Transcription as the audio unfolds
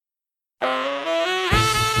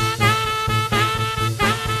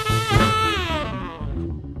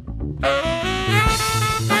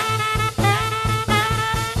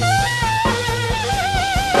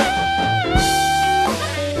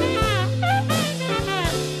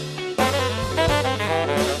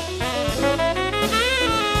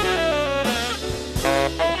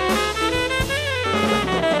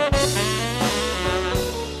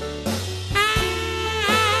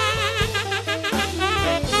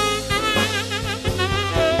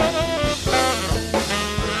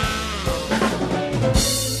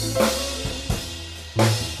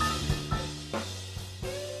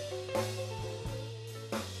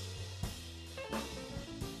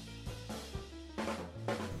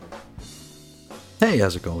Hey,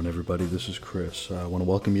 how's it going, everybody? This is Chris. I want to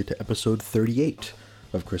welcome you to episode 38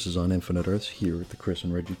 of Chris's on Infinite Earths here at the Chris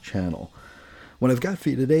and Reggie channel. What I've got for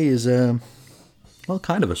you today is,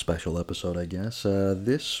 kind of a special episode, I guess.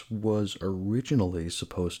 This was originally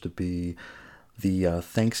supposed to be the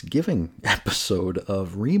Thanksgiving episode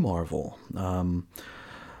of Remarvel.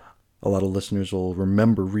 A lot of listeners will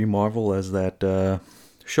remember Remarvel as that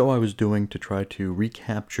show I was doing to try to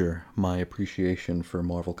recapture my appreciation for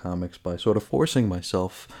Marvel Comics by sort of forcing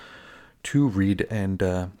myself to read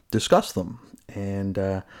and discuss them.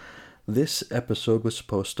 And this episode was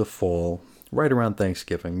supposed to fall right around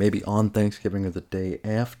Thanksgiving, maybe on Thanksgiving or the day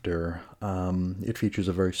after. It features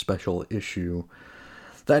a very special issue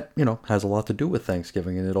that, has a lot to do with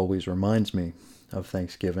Thanksgiving, and it always reminds me of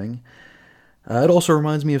Thanksgiving. It also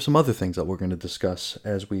reminds me of some other things that we're going to discuss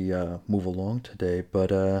as we move along today,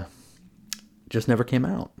 but just never came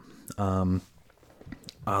out.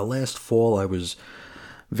 Last fall, I was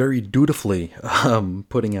very dutifully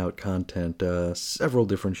putting out content, several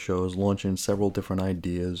different shows, launching several different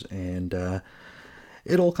ideas, and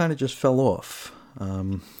it all kind of just fell off.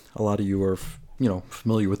 A lot of you are,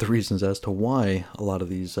 familiar with the reasons as to why a lot of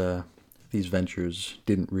these ventures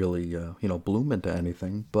didn't really, bloom into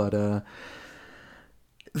anything, but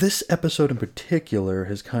this episode in particular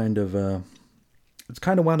has kind of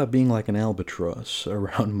wound up being like an albatross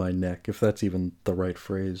around my neck, if that's even the right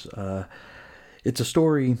phrase. It's a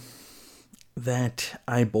story that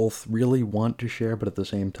I both really want to share, but at the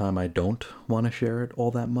same time I don't want to share it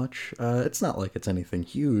all that much. It's not like it's anything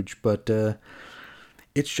huge, but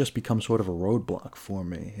it's just become sort of a roadblock for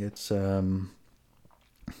me. It's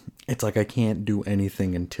like I can't do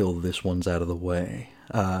anything until this one's out of the way.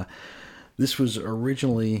 This was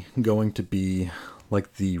originally going to be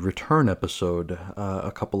like the return episode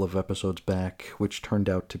a couple of episodes back, which turned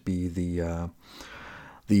out to be the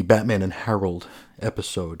Batman and Harold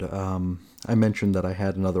episode. I mentioned that I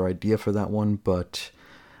had another idea for that one, but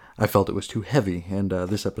I felt it was too heavy, and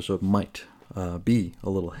this episode might be a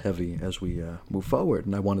little heavy as we move forward,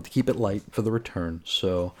 and I wanted to keep it light for the return,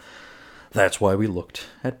 so that's why we looked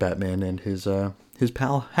at Batman and his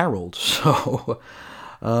pal Harold. So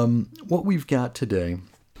what we've got today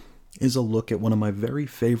is a look at one of my very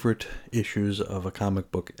favorite issues of a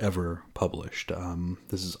comic book ever published.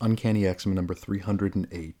 This is Uncanny X-Men number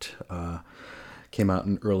 308. Came out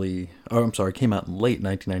in late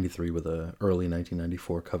 1993 with a early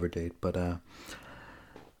 1994 cover date, but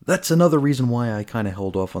that's another reason why I kind of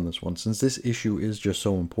held off on this one, since this issue is just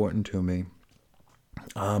so important to me.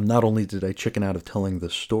 Not only did I chicken out of telling the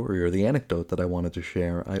story or the anecdote that I wanted to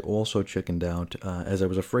share, I also chickened out as I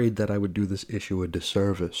was afraid that I would do this issue a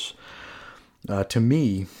disservice. To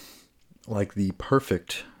me, like the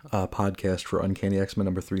perfect podcast for Uncanny X-Men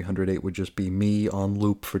number 308 would just be me on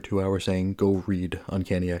loop for 2 hours saying, go read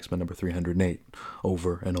Uncanny X-Men number 308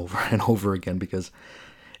 over and over and over again, because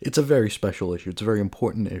it's a very special issue. It's a very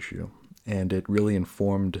important issue, and it really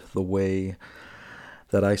informed the way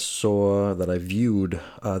that I viewed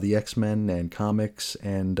the X-Men and comics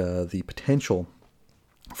and the potential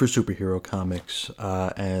for superhero comics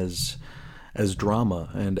as drama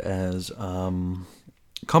and as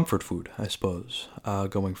comfort food, I suppose,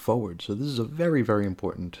 going forward. So this is a very, very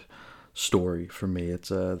important story for me. It's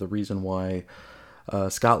the reason why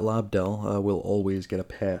Scott Lobdell will always get a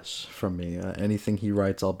pass from me. Anything he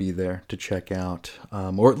writes, I'll be there to check out,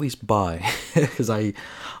 or at least buy, because I'm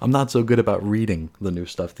not so good about reading the new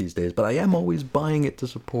stuff these days, but I am always buying it to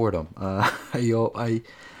support him. I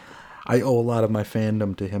owe a lot of my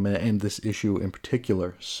fandom to him, and this issue in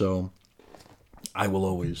particular, so I will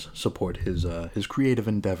always support his creative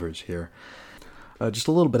endeavors here. Just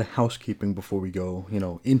a little bit of housekeeping before we go,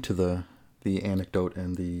 into the anecdote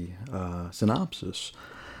and the synopsis.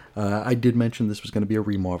 I did mention this was going to be a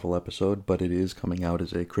Remarvel episode, but it is coming out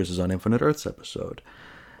as a Chris's on Infinite Earths episode.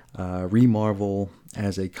 Remarvel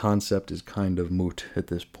as a concept is kind of moot at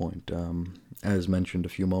this point. As mentioned a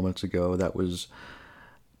few moments ago, that was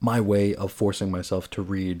my way of forcing myself to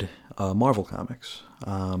read Marvel comics,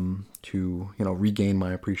 to regain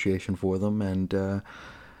my appreciation for them, and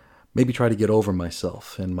maybe try to get over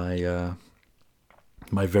myself and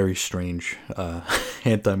my very strange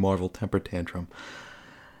anti-Marvel temper tantrum.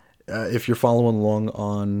 If you're following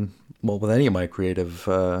along with any of my creative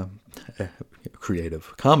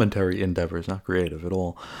commentary endeavors, not creative at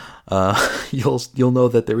all, you'll know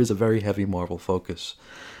that there is a very heavy Marvel focus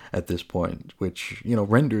at this point, which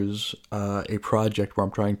renders a project where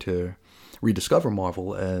I'm trying to rediscover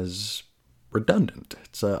Marvel as redundant.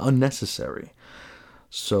 It's unnecessary.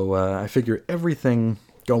 So I figure everything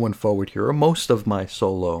going forward here, or most of my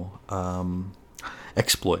solo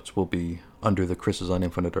exploits will be under the Chris's on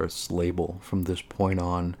Infinite Earths label from this point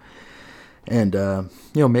on. And,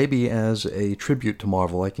 maybe as a tribute to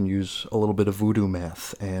Marvel, I can use a little bit of voodoo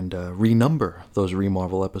math and renumber those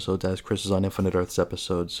Re-Marvel episodes as Chris's on Infinite Earths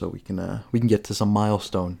episodes, so we can get to some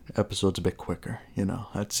milestone episodes a bit quicker.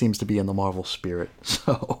 That seems to be in the Marvel spirit.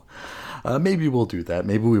 So maybe we'll do that.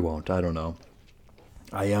 Maybe we won't. I don't know.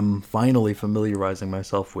 I am finally familiarizing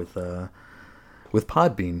myself with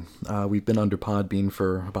Podbean. We've been under Podbean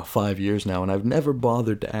for about 5 years now, and I've never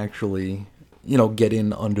bothered to actually get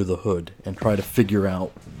in under the hood and try to figure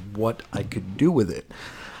out what I could do with it.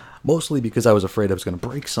 Mostly because I was afraid I was going to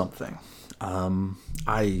break something. I'm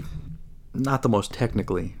not the most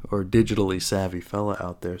technically or digitally savvy fella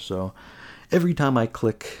out there, so every time I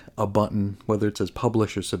click a button, whether it says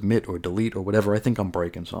publish or submit or delete or whatever, I think I'm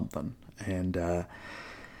breaking something. And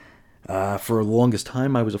for the longest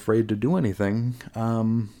time, I was afraid to do anything.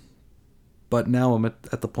 But now I'm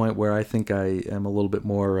at the point where I think I am a little bit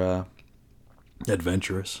more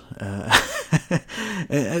adventurous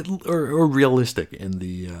or realistic in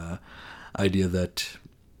the idea that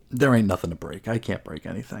there ain't nothing to break. I can't break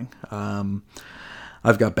anything.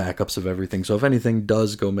 I've got backups of everything, so if anything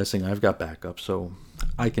does go missing, I've got backups, so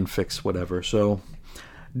I can fix whatever. So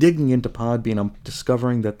digging into Podbean, I'm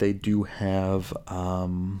discovering that they do have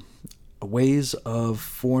ways of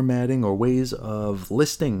formatting or ways of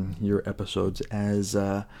listing your episodes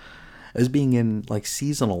as being in like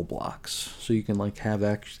seasonal blocks, so you can like have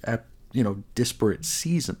disparate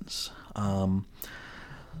seasons.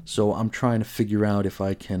 So I'm trying to figure out if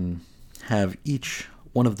I can have each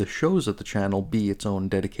one of the shows at the channel be its own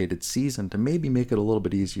dedicated season to maybe make it a little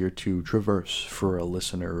bit easier to traverse for a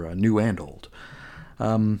listener, new and old.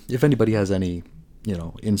 If anybody has any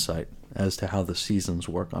insight as to how the seasons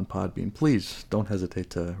work on Podbean, please don't hesitate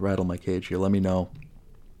to rattle my cage here. Let me know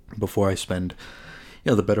before I spend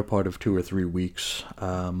the better part of 2 or 3 weeks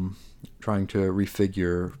trying to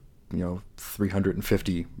refigure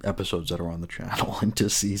 350 episodes that are on the channel into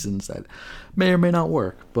seasons that may or may not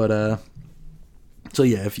work. But so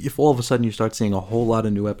yeah, if all of a sudden you start seeing a whole lot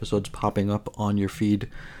of new episodes popping up on your feed,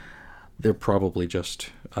 they're probably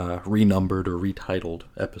just renumbered or retitled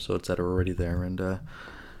episodes that are already there. And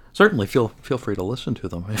certainly feel free to listen to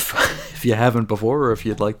them if you haven't before, or if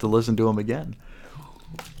you'd like to listen to them again.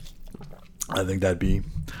 I think that'd be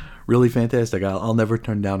really fantastic. I'll never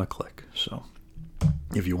turn down a click. So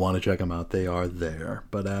if you want to check them out, they are there.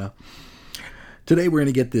 But today we're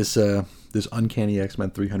going to get this Uncanny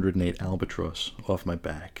X-Men 308 Albatross off my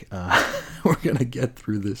back. We're going to get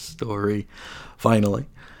through this story finally.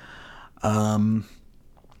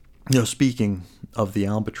 Speaking of the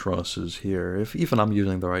albatrosses here, if even I'm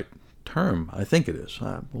using the right term, I think it is.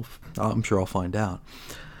 I'm sure I'll find out.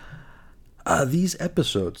 These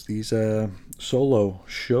episodes, these solo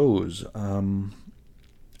shows,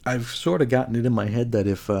 I've sort of gotten it in my head that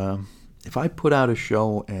if I put out a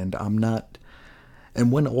show and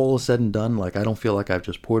and when all is said and done, like I don't feel like I've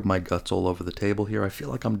just poured my guts all over the table here, I feel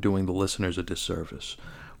like I'm doing the listeners a disservice,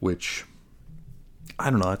 which, I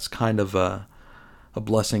don't know, it's kind of a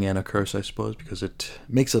blessing and a curse, I suppose, because it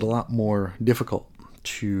makes it a lot more difficult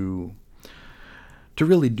to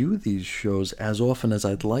really do these shows as often as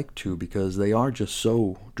I'd like to, because they are just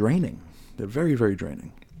so draining. They're very, very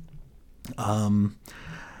draining.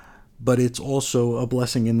 But it's also a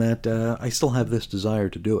blessing in that I still have this desire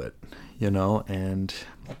to do it, and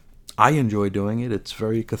I enjoy doing it. It's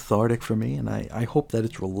very cathartic for me, and I hope that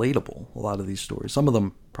it's relatable, a lot of these stories. Some of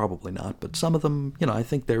them probably not, but some of them, I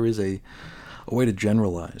think there is a way to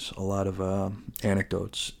generalize a lot of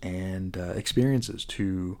anecdotes and experiences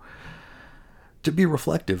to be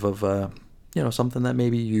reflective of something that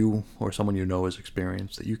maybe you or someone has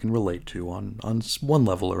experienced that you can relate to on one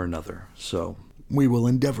level or another. So we will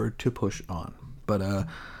endeavor to push on. But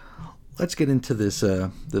let's get into this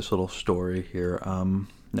little story here.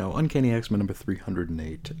 Now, Uncanny X-Men number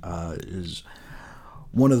 308 is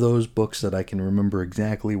one of those books that I can remember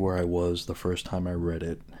exactly where I was the first time I read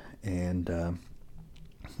it. And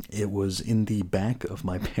it was in the back of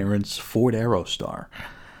my parents' Ford Aerostar.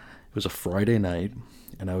 It was a Friday night,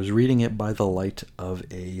 and I was reading it by the light of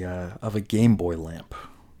a Game Boy lamp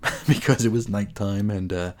because it was nighttime,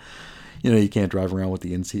 and you can't drive around with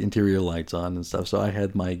the interior lights on and stuff. So I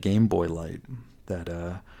had my Game Boy light that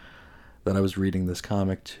I was reading this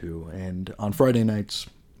comic to. And on Friday nights,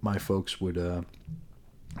 my folks would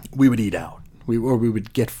we would eat out. We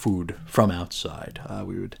would get food from outside.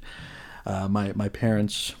 My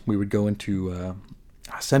parents, we would go into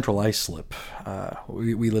Central Islip.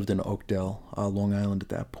 We lived in Oakdale, Long Island at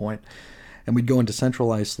that point, And we'd go into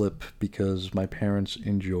Central Islip because my parents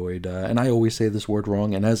enjoyed, and I always say this word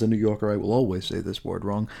wrong, and as a New Yorker I will always say this word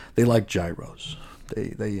wrong, they like gyros.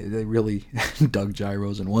 They really dug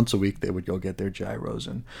gyros, and once a week they would go get their gyros,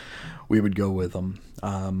 and we would go with them.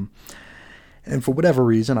 And for whatever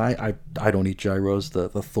reason, I don't eat gyros. The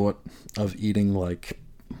thought of eating like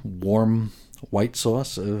warm white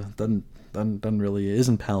sauce doesn't really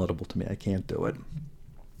isn't palatable to me. I can't do it.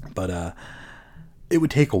 But it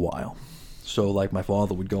would take a while. So like my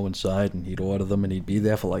father would go inside and he'd order them, and he'd be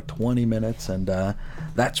there for like 20 minutes, and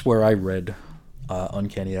that's where I read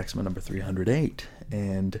Uncanny X-Men number 308.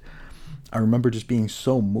 And I remember just being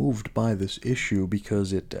so moved by this issue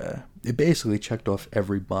because it basically checked off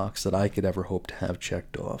every box that I could ever hope to have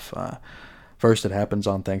checked off. First, it happens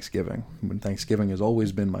on Thanksgiving, when Thanksgiving has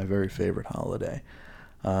always been my very favorite holiday.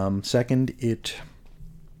 Second, it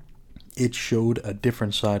showed a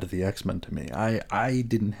different side of the X-Men to me. I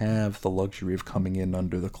didn't have the luxury of coming in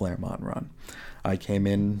under the Claremont run. I came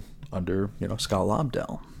in under, Scott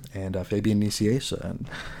Lobdell and Fabian Nicieza, and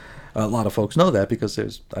a lot of folks know that because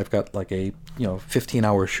I've got like a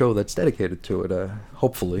 15-hour show that's dedicated to it,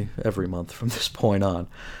 hopefully every month from this point on.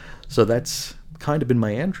 So that's kind of been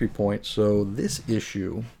my entry point. So this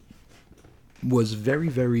issue was very,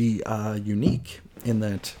 very unique in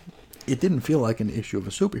that it didn't feel like an issue of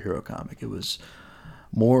a superhero comic. It was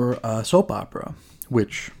more soap opera,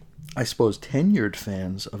 which I suppose tenured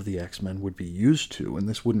fans of the X-Men would be used to, and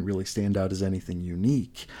this wouldn't really stand out as anything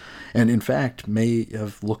unique, and in fact may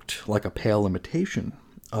have looked like a pale imitation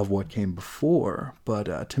of what came before,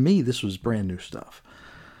 but to me this was brand new stuff.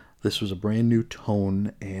 This was a brand new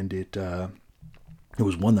tone, and it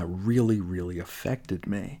was one that really, really affected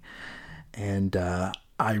me, and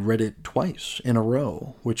I read it twice in a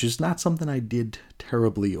row, which is not something I did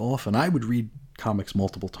terribly often. I would read comics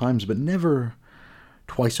multiple times, but never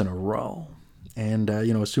twice in a row. And,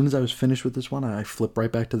 as soon as I was finished with this one, I flipped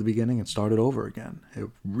right back to the beginning and started over again. It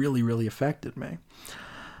really, really affected me.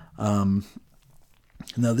 Now,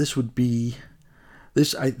 this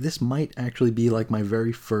might actually be like my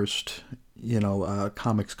very first,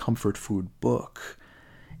 comics comfort food book.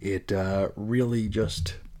 It really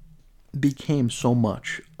just became so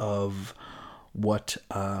much of what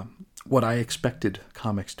I expected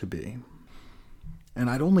comics to be. And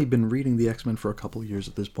I'd only been reading the X-Men for a couple of years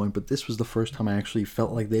at this point, but this was the first time I actually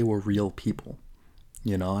felt like they were real people.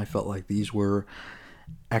 I felt like these were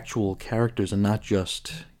actual characters and not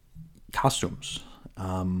just costumes.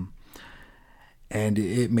 And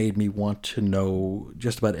it made me want to know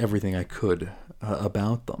just about everything I could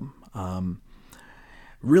about them.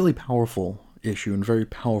 Really powerful issue and very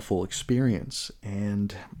powerful experience.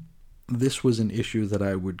 And this was an issue that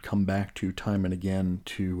I would come back to time and again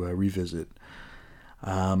to revisit.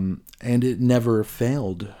 And it never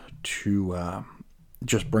failed to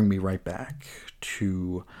just bring me right back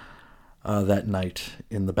to that night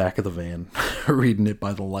in the back of the van, reading it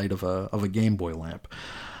by the light of a Game Boy lamp.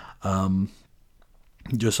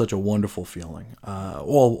 Just such a wonderful feeling,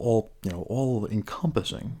 all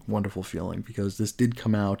encompassing wonderful feeling, because this did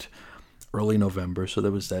come out early November, so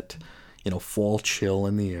there was that fall chill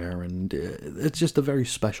in the air, and it's just a very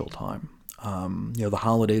special time. The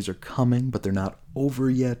holidays are coming, but they're not over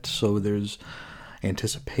yet, so there's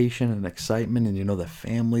anticipation and excitement, and the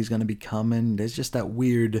family's going to be coming. There's just that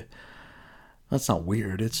weird, that's not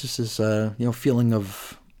weird, it's just this, feeling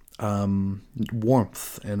of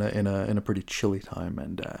warmth in a pretty chilly time,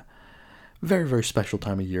 and very, very special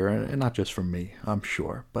time of year, and not just for me, I'm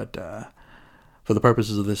sure, but for the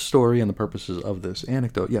purposes of this story and the purposes of this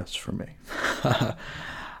anecdote, yes, for me.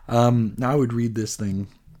 Now I would read this thing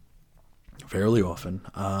fairly often.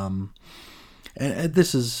 And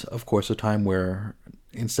this is, of course, a time where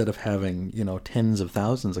instead of having, tens of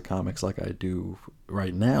thousands of comics like I do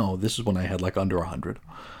right now, this is when I had like under 100.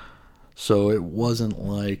 So it wasn't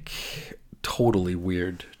like totally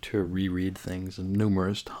weird to reread things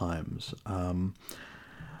numerous times.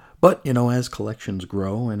 But, as collections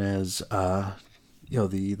grow and as,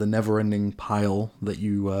 the never-ending pile that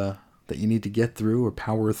you need to get through or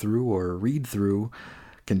power through or read through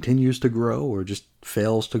continues to grow or just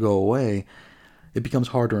fails to go away, it becomes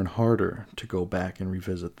harder and harder to go back and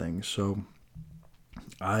revisit things. So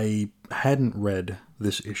I hadn't read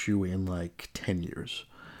this issue in like 10 years.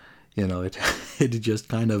 It just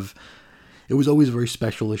kind of, it was always a very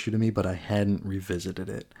special issue to me, but I hadn't revisited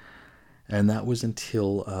it. And that was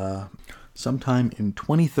until sometime in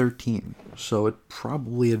 2013. So it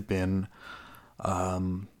probably had been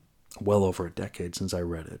well over a decade since I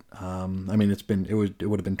read it. It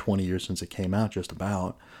would have been 20 years since it came out, just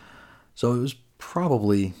about. So it was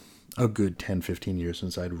probably a good 10, 15 years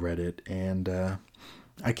since I'd read it, and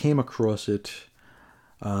I came across it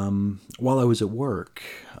while I was at work.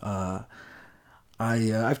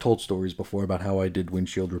 I've told stories before about how I did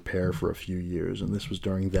windshield repair for a few years, and this was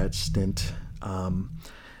during that stint.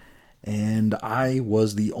 And I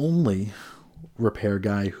was the only repair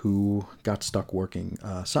guy who got stuck working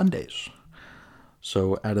Sundays.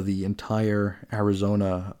 So out of the entire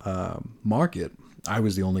Arizona market, I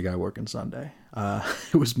was the only guy working Sunday.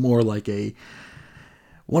 It was more like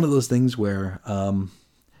one of those things where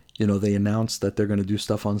they announce that they're going to do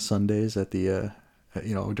stuff on Sundays at the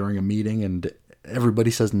during a meeting, and everybody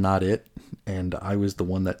says not it, and I was the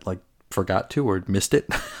one that forgot to or missed it.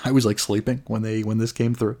 I was sleeping when this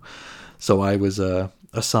came through, so I was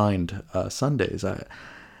assigned Sundays.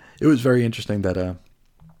 It was very interesting that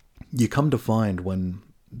you come to find when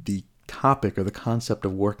the topic or the concept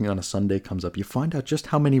of working on a Sunday comes up, you find out just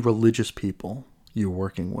how many religious people you're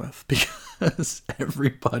working with, because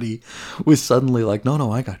everybody was suddenly like,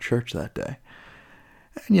 no, I got church that day.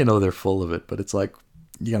 And they're full of it, but it's like,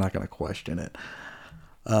 you're not going to question it.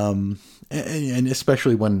 And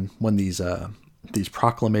especially when these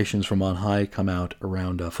proclamations from on high come out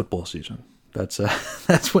around football season.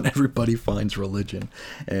 That's when everybody finds religion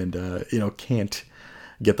and, can't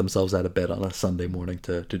get themselves out of bed on a Sunday morning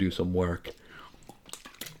to do some work.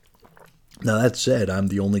 Now, that said, I'm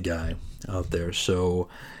the only guy out there. So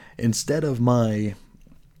instead of my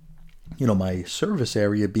service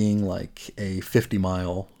area being like a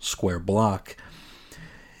 50-mile square block,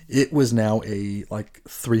 it was now a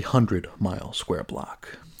 300-mile square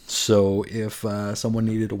block. So if someone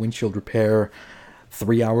needed a windshield repair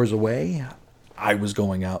 3 hours away, I was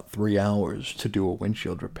going out 3 hours to do a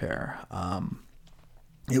windshield repair.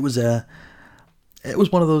 It was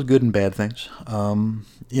one of those good and bad things.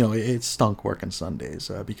 It stunk working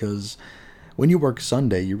Sundays because when you work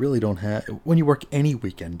Sunday, you really don't have. When you work any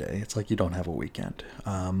weekend day, it's like you don't have a weekend.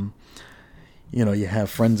 You have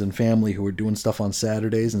friends and family who are doing stuff on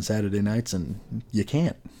Saturdays and Saturday nights, and you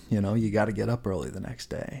can't. You got to get up early the next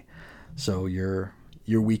day. So your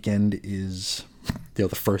weekend is the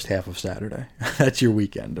first half of Saturday. That's your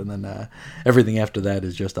weekend, and then everything after that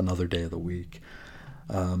is just another day of the week.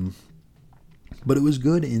 But it was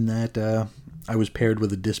good in that I was paired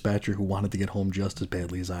with a dispatcher who wanted to get home just as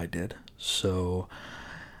badly as I did. So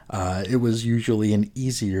it was usually an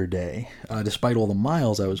easier day. Despite all the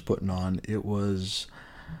miles I was putting on, it was,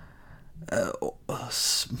 well,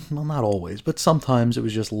 not always, but sometimes it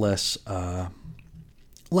was just less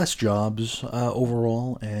jobs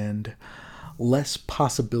overall, and less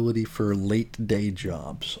possibility for late day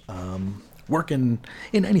jobs. Working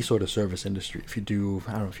in any sort of service industry, if you do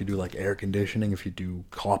air conditioning, if you do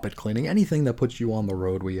carpet cleaning, anything that puts you on the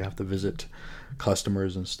road where you have to visit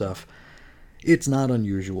customers and stuff, it's not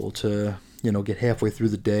unusual to, get halfway through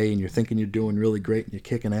the day and you're thinking you're doing really great and you're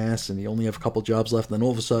kicking ass and you only have a couple jobs left, and then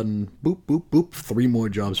all of a sudden, boop, boop, boop, 3 more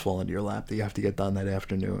jobs fall into your lap that you have to get done that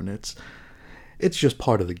afternoon. It's just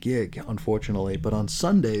part of the gig, unfortunately. But on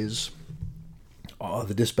Sundays,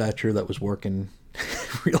 the dispatcher that was working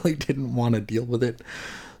really didn't want to deal with it,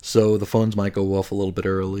 so the phones might go off a little bit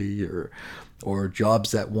early, or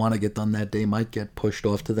jobs that want to get done that day might get pushed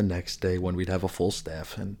off to the next day when we'd have a full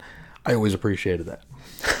staff, and I always appreciated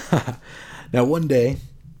that. Now, one day,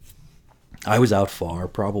 I was out far,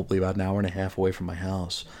 probably about an hour and a half away from my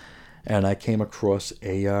house, and I came across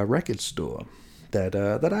a record store that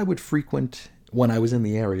I would frequent when I was in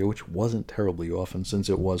the area, which wasn't terribly often since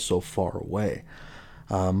it was so far away.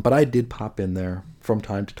 But I did pop in there from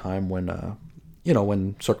time to time when,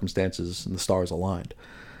 when circumstances and the stars aligned.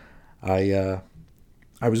 I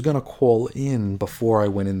was going to call in before I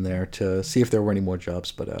went in there to see if there were any more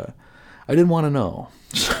jobs, but I didn't want to know.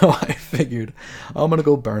 So I figured I'm going to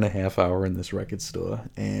go burn a half hour in this record store,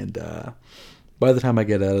 and by the time I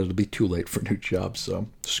get out, it'll be too late for new jobs, so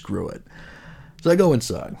screw it. So I go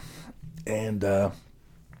inside, and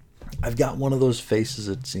I've got one of those faces,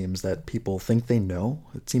 it seems, that people think they know.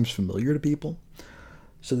 It seems familiar to people.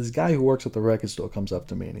 So this guy who works at the record store comes up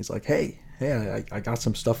to me and he's like, hey, I got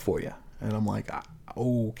some stuff for you. And I'm like,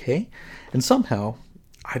 okay. And somehow,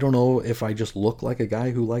 I don't know if I just look like a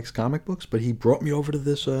guy who likes comic books, but he brought me over to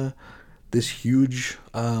this huge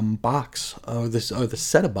box, this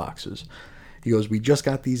set of boxes. He goes, we just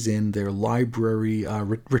got these in. They're library,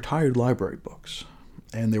 retired library books.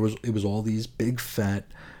 And it was all these big fat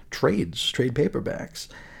trade paperbacks,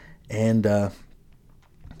 and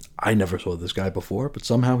I never saw this guy before, but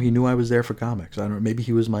somehow he knew I was there for comics. I don't know, maybe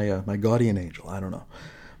he was my guardian angel, I don't know.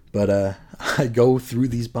 But I go through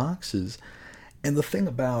these boxes, and the thing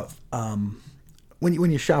about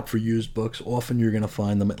when you shop for used books, often you're going to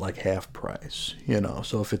find them at like half price,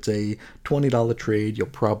 So if it's a $20 trade, you'll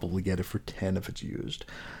probably get it for 10 if it's used.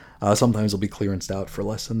 Sometimes it'll be clearanced out for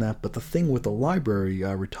less than that. But the thing with the library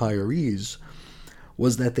retirees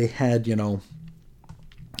was that they had,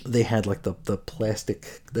 they had like the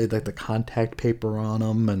plastic, they had like the contact paper on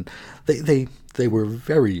them, and they were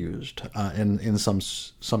very used in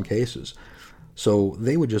some cases. So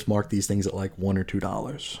they would just mark these things at like $1 or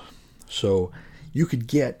 $2. So you could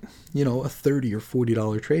get, a $30 or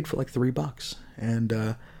 $40 trade for like $3.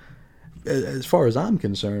 And as far as I'm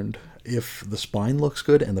concerned, if the spine looks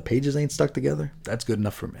good and the pages ain't stuck together, that's good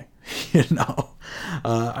enough for me.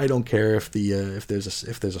 I don't care if there's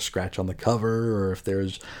a scratch on the cover, or if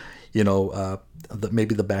there's,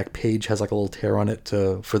 maybe the back page has like a little tear on it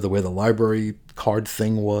for the way the library card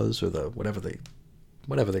thing was, or the whatever they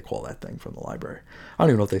call that thing from the library. I don't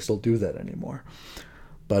even know if they still do that anymore.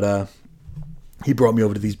 But he brought me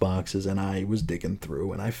over to these boxes, and I was digging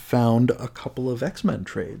through, and I found a couple of X-Men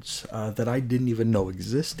trades that I didn't even know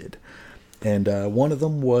existed. And one of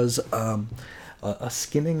them was a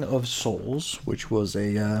Skinning of Souls, which was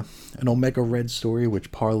an Omega Red story,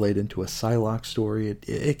 which parlayed into a Psylocke story.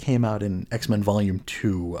 It came out in X-Men Volume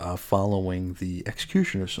 2, following the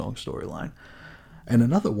Executioner Song storyline. And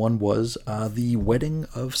another one was The Wedding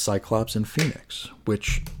of Cyclops and Phoenix,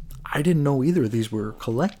 which I didn't know either of these were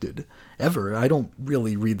collected, ever. I don't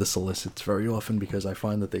really read the solicits very often because I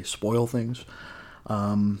find that they spoil things.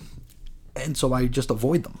 And so I just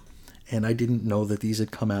avoid them. And I didn't know that these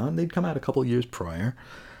had come out. And they'd come out a couple of years prior.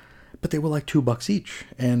 But they were like $2 each.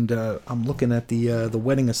 And I'm looking at the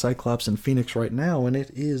Wedding of Cyclops and Phoenix right now, and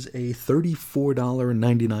it is a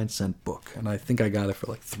 $34.99 book. And I think I got it for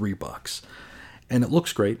like $3. And it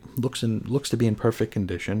looks great. Looks to be in perfect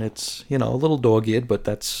condition. It's, a little dog-eared, but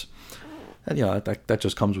that's, that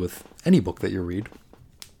just comes with any book that you read.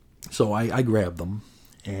 So I grabbed them,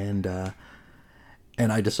 and I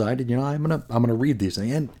decided, I'm gonna read these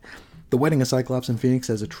things. And The Wedding of Cyclops and Phoenix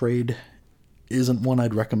as a trade isn't one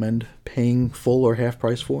I'd recommend paying full or half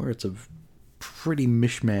price for. It's a pretty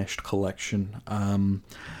mishmashed collection.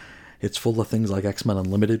 It's full of things like X-Men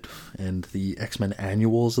Unlimited and the X-Men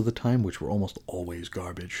annuals of the time, which were almost always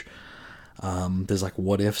garbage. There's like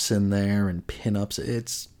what-ifs in there and pin-ups.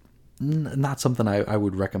 It's not something I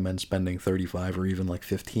would recommend spending $35 or even like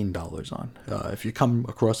 $15 on. If you come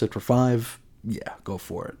across it for $5, yeah, go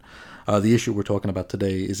for it. The issue we're talking about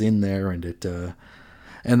today is in there, and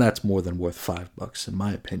and that's more than worth $5 in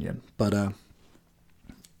my opinion. But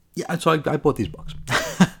yeah, so I bought these books.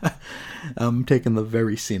 I'm taking the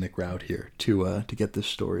very scenic route here to get this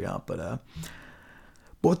story out, but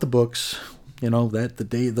bought the books. That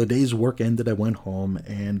the day's work ended, I went home,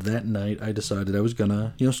 and that night I decided I was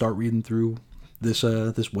gonna start reading through this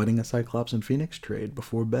Wedding of Cyclops and Phoenix trade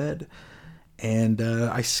before bed. And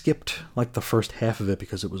I skipped like the first half of it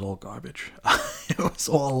because it was all garbage.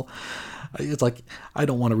 It's like, I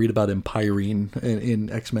don't want to read about Empyrene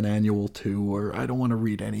in X-Men Annual 2, or I don't want to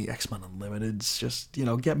read any X-Men Unlimiteds. Just,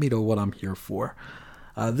 get me to what I'm here for.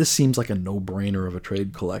 This seems like a no-brainer of a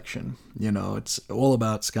trade collection. It's all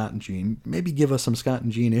about Scott and Jean. Maybe give us some Scott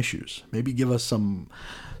and Jean issues. Maybe give us some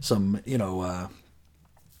some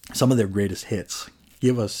of their greatest hits.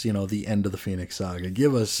 Give us, the end of the Phoenix Saga.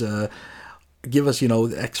 Give us, X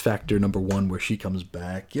Factor #1 where she comes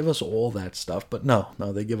back. Give us all that stuff. But no,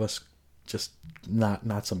 they give us just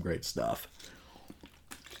not some great stuff.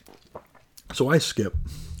 So I skip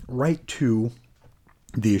right to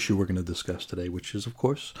the issue we're going to discuss today, which is, of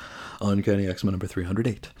course, Uncanny X-Men number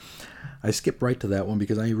 308. I skipped right to that one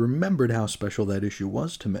because I remembered how special that issue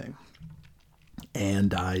was to me.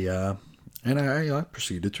 And I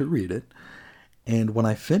proceeded to read it. And when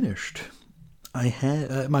I finished, I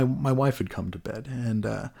had my wife had come to bed, and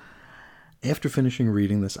after finishing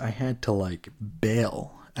reading this, I had to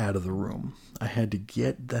bail out of the room. I had to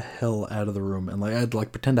get the hell out of the room, and I had to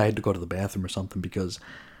pretend I had to go to the bathroom or something, because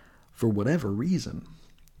for whatever reason,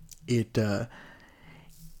 I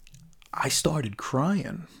started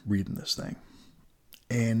crying reading this thing,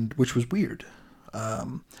 and which was weird.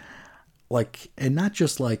 And not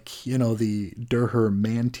just the Durher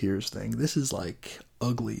man tears thing. This is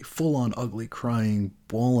ugly, full-on ugly crying,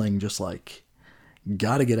 bawling, just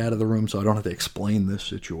gotta get out of the room so I don't have to explain this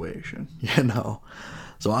situation,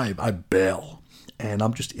 So I bail, and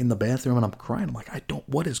I'm just in the bathroom and I'm crying. I'm like,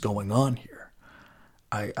 what is going on here?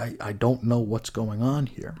 I don't know what's going on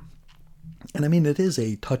here. And I mean, it is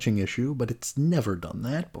a touching issue, but it's never done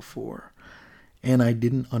that before, and I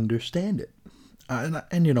didn't understand it.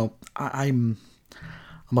 I'm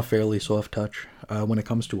a fairly soft touch when it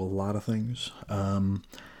comes to a lot of things.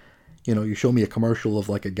 you show me a commercial of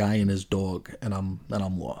like a guy and his dog, and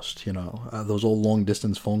I'm lost. Those old long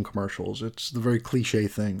distance phone commercials. It's the very cliche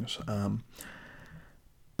things.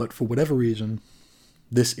 But for whatever reason,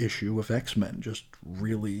 this issue of X-Men just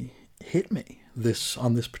really hit me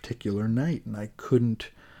on this particular night, and I couldn't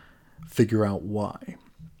figure out why.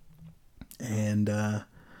 And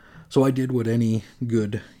so I did what any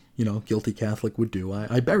good, guilty Catholic would do.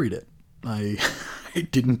 I buried it. I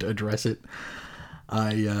didn't address it.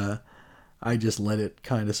 I just let it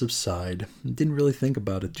kind of subside. Didn't really think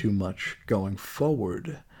about it too much going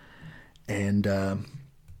forward. And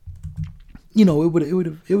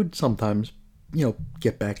it would sometimes,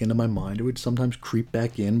 get back into my mind. It would sometimes creep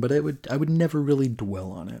back in, but I would never really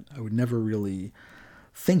dwell on it. I would never really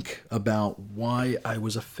think about why I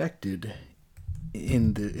was affected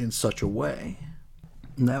in such a way.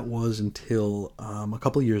 And that was until a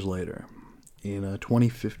couple of years later, in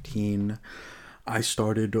 2015, I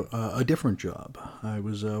started a different job. I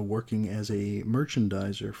was working as a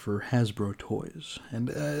merchandiser for Hasbro toys, and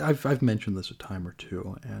I've mentioned this a time or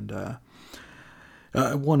two. And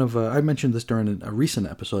I mentioned this during a recent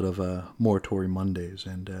episode of Morituri Mondays,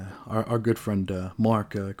 and our good friend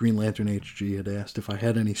Mark, Green Lantern HG, had asked if I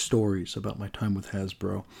had any stories about my time with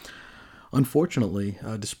Hasbro. Unfortunately,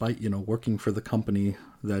 despite working for the company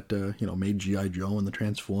that made G.I. Joe and the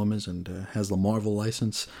Transformers and has the Marvel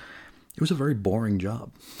license, it was a very boring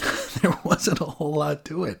job. There wasn't a whole lot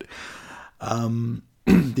to it.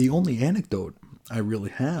 The only anecdote I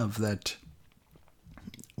really have that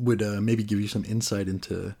would maybe give you some insight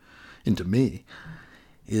into me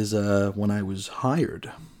is when I was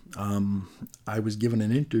hired. I was given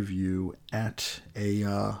an interview at a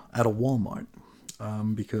Walmart.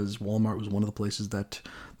 Because Walmart was one of the places that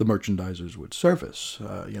the merchandisers would service.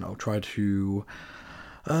 Try to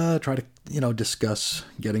discuss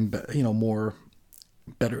getting better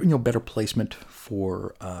placement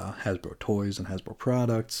for Hasbro toys and Hasbro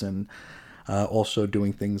products, and also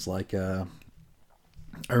doing things like I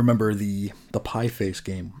remember the Pie Face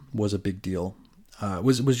game was a big deal. It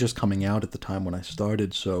was just coming out at the time when I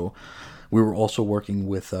started, so we were also working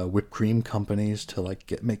with whipped cream companies to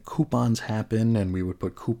make coupons happen, and we would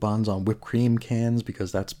put coupons on whipped cream cans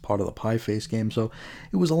because that's part of the Pie Face game. So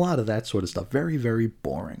it was a lot of that sort of stuff. Very, very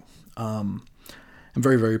boring, and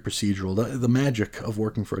very, very procedural. The magic of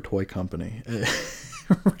working for a toy company,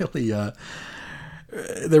 really,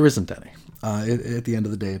 there isn't any. At the end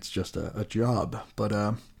of the day, it's just a job.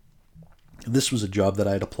 But this was a job that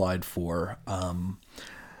I had applied for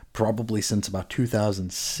probably since about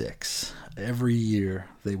 2006. Every year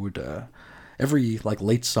they would, every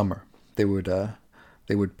late summer, they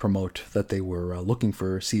would promote that they were looking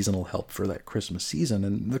for seasonal help for that Christmas season.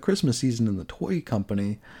 And the Christmas season in the toy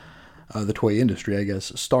company, the toy industry, I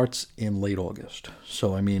guess, starts in late August.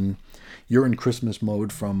 So, I mean, you're in Christmas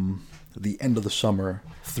mode from the end of the summer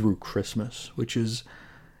through Christmas, which is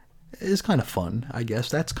kind of fun, I guess.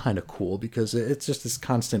 That's kind of cool because it's just this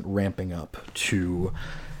constant ramping up to,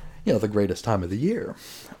 the greatest time of the year.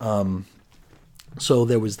 So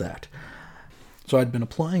there was that. So I'd been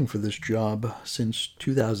applying for this job since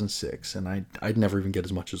 2006, and I'd never even get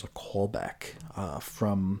as much as a call back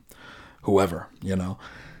from whoever,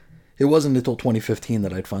 It wasn't until 2015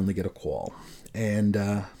 that I'd finally get a call.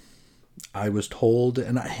 And I was told,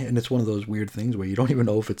 and it's one of those weird things where you don't even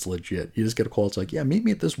know if it's legit. You just get a call, it's like, yeah, meet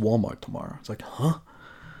me at this Walmart tomorrow. It's like, huh?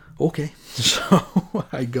 Okay. So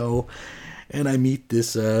I go, and I meet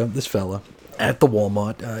this fella at the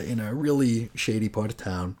Walmart in a really shady part of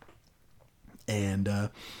town. And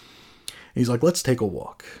he's like, let's take a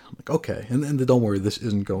walk. I'm like, okay. And don't worry, this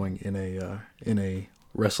isn't going in a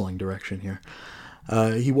wrestling direction here.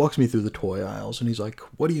 He walks me through the toy aisles, and he's like,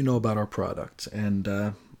 what do you know about our product?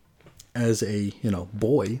 And as a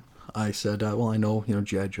boy, I said, well, I know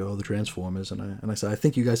G.I. Joe, the Transformers, and I said, I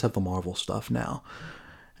think you guys have the Marvel stuff now.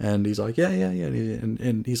 And he's like, yeah.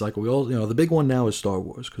 And he's like, we all, the big one now is Star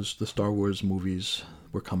Wars, because the Star Wars movies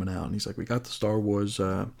were coming out. And he's like, we got the Star Wars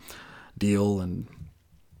deal, and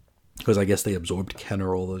because I guess they absorbed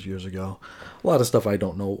Kenner all those years ago. A lot of stuff I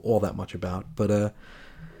don't know all that much about, but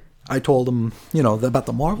I told him, about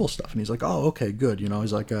the Marvel stuff, and he's like, oh, okay, good.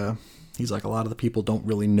 He's like, a lot of the people don't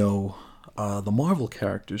really know the Marvel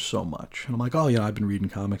characters so much. And I'm like, oh, I've been reading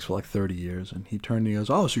comics for 30 years. And he turned and he goes,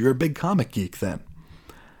 oh, so you're a big comic geek then?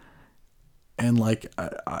 And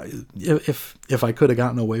if I could have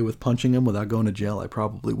gotten away with punching him without going to jail, I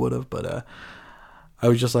probably would have. But I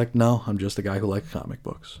was just like, no, I'm just a guy who likes comic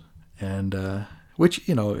books. And which,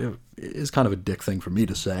 is kind of a dick thing for me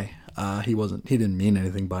to say. He didn't mean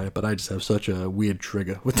anything by it, but I just have such a weird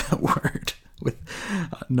trigger with that word.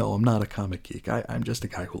 No, I'm not a comic geek. I'm just a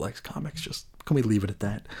guy who likes comics. Just can we leave it at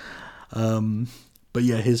that? But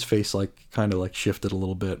yeah, his face like kind of like shifted a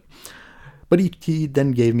little bit. But he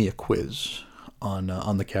then gave me a quiz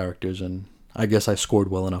on the characters, and I guess I scored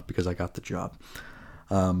well enough because I got the job.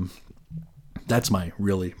 That's my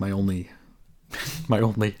only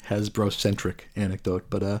Hasbro centric anecdote.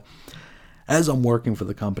 But as I'm working for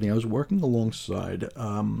the company, I was working alongside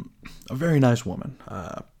a very nice woman.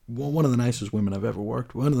 One of the nicest women I've ever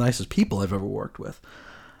worked with, one of the nicest people I've ever worked with.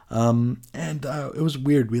 And it was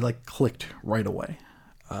weird. We like clicked right away.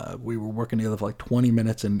 We were working together for like 20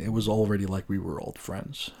 minutes, and it was already like we were old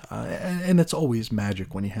friends. And it's always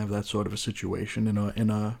magic when you have that sort of a situation in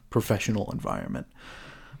a professional environment,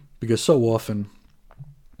 because so often,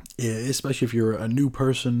 especially if you're a new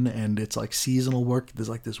person and it's like seasonal work, there's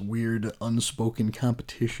like this weird unspoken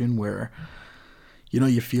competition where,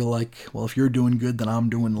 you feel like, well, if you're doing good, then I'm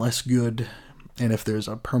doing less good. And if there's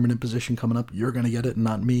a permanent position coming up, you're going to get it and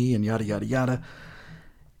not me, and yada, yada, yada.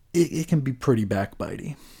 It can be pretty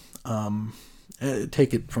backbitey.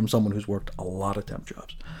 Take it from someone who's worked a lot of temp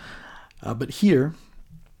jobs. But here,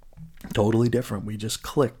 totally different. We just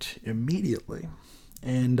clicked immediately.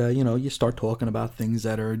 And, you start talking about things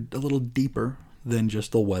that are a little deeper than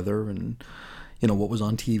just the weather and, what was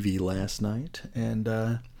on TV last night.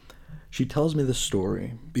 And she tells me this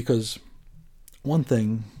story because one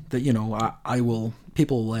thing that,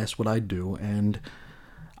 people will ask what I do, and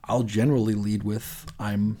I'll generally lead with,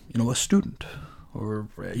 I'm, a student, or,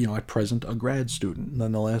 at present a grad student. And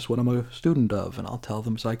then they'll ask what I'm a student of, and I'll tell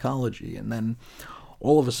them psychology. And then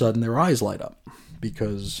all of a sudden their eyes light up,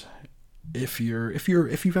 because if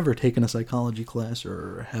you've ever taken a psychology class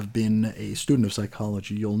or have been a student of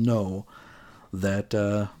psychology, you'll know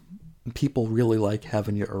that people really like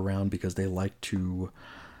having you around because they like to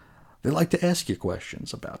ask you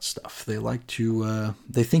questions about stuff. They like to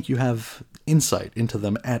they think you have insight into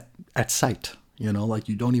them at sight. Like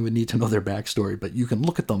you don't even need to know their backstory, but you can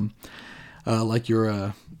look at them like you're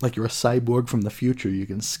a cyborg from the future. You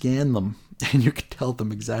can scan them, and you can tell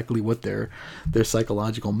them exactly what their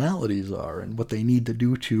psychological maladies are and what they need to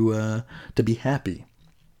do to be happy.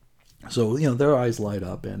 So their eyes light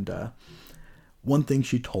up. And one thing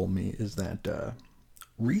she told me is that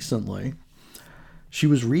recently she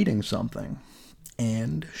was reading something,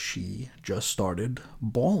 and she just started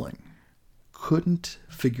bawling. Couldn't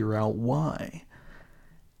figure out why.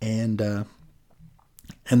 And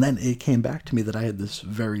then it came back to me that I had this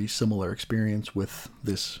very similar experience with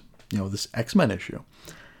this, this X-Men issue.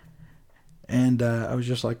 And I was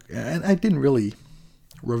just like, and I didn't really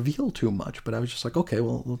reveal too much, but I was just like, okay,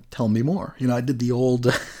 well, tell me more. I did the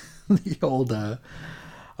old,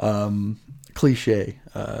 cliche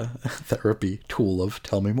therapy tool of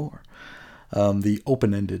tell me more. The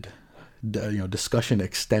open-ended, discussion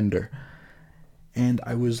extender. And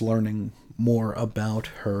I was learning more about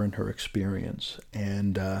her and her experience,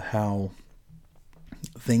 and how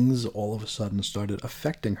things all of a sudden started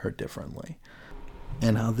affecting her differently,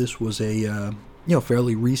 and how this was a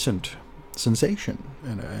fairly recent sensation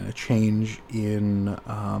and a change in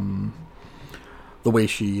the way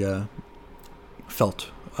she felt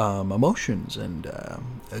emotions and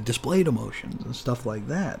displayed emotions and stuff like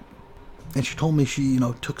that. And she told me she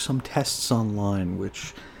took some tests online,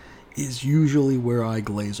 which is usually where I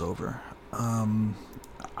glaze over.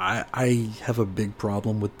 I have a big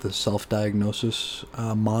problem with the self-diagnosis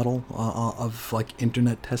model of like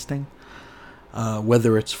internet testing.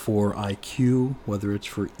 Whether it's for IQ, whether it's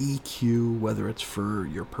for EQ, whether it's for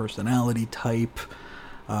your personality type,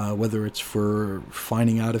 whether it's for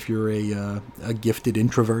finding out if you're a gifted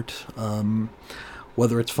introvert,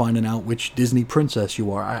 whether it's finding out which Disney princess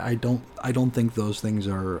you are. I don't think those things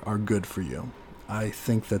are good for you. I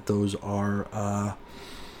think that those are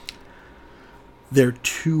they're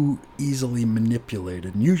too easily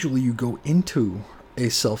manipulated. And usually you go into a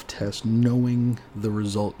self-test knowing the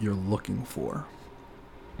result you're looking for.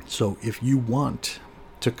 So if you want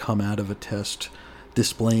to come out of a test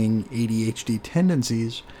displaying ADHD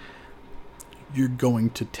tendencies, you're going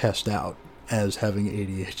to test out as having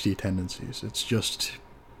ADHD tendencies.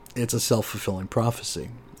 It's a self-fulfilling prophecy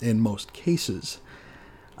in most cases.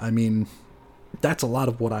 I mean, that's a lot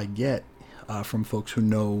of what I get from folks who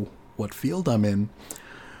know what field I'm in,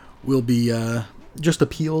 will be just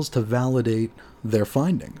appeals to validate their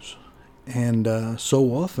findings. And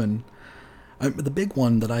so often, the big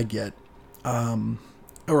one that I get,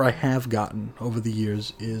 or I have gotten over the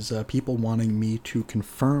years, is people wanting me to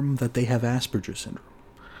confirm that they have Asperger's syndrome.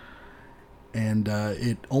 And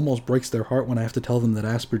it almost breaks their heart when I have to tell them that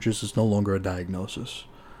Asperger's is no longer a diagnosis.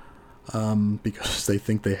 because they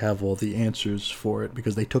think they have all the answers for it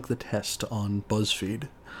because they took the test on BuzzFeed.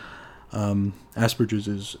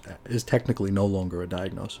 Asperger's is technically no longer a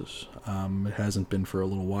diagnosis. It hasn't been for a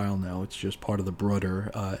little while now. It's just part of the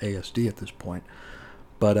broader ASD at this point.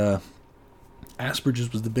 But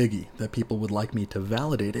Asperger's was the biggie that people would like me to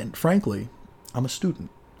validate. And frankly, I'm a student.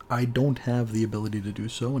 I don't have the ability to do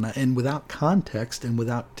so. And without context and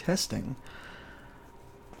without testing,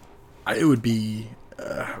 it would be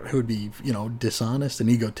dishonest and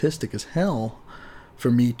egotistic as hell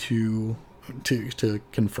for me to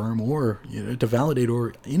confirm or to validate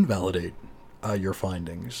or invalidate your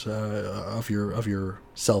findings of your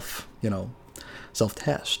self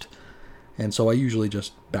test. And so I usually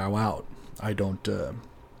just bow out. I don't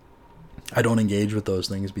engage with those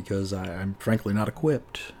things because I'm frankly not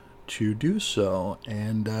equipped to do so.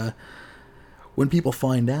 And when people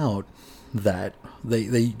find out that,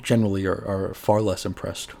 they generally are far less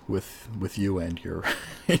impressed with you and your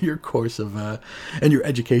and your course of and your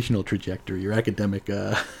educational trajectory, your academic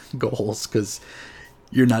goals, because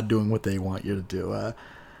you're not doing what they want you to do.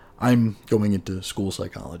 I'm going into school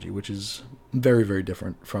psychology, which is very, very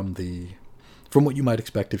different from what you might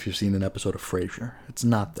expect if you've seen an episode of Frasier. It's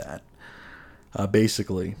not that.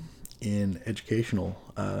 Basically, in educational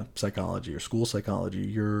psychology or school psychology,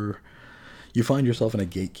 you find yourself in a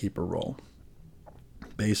gatekeeper role.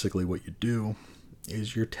 Basically, what you do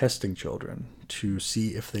is you're testing children to see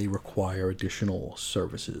if they require additional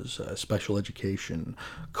services, special education,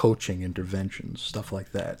 coaching, interventions, stuff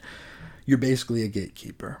like that. You're basically a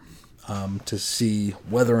gatekeeper to see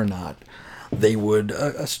whether or not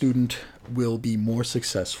a student will be more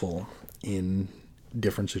successful in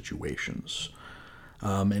different situations.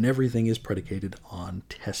 And everything is predicated on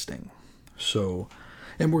testing. So,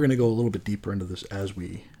 and we're going to go a little bit deeper into this as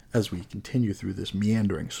we continue through this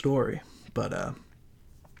meandering story. But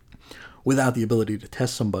without the ability to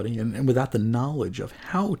test somebody and without the knowledge of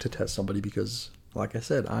how to test somebody, because, like I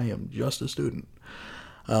said, I am just a student,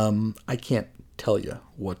 I can't tell you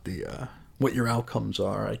what your outcomes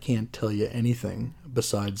are. I can't tell you anything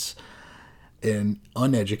besides an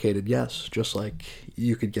uneducated yes, just like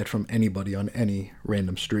you could get from anybody on any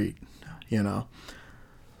random street,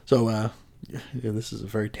 So, this is a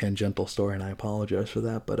very tangential story, and I apologize for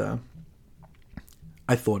that, but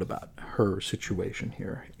I thought about her situation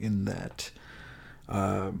here in that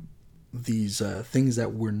these things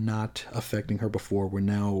that were not affecting her before were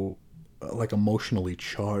now like emotionally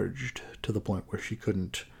charged to the point where she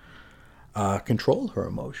couldn't control her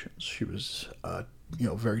emotions. She was,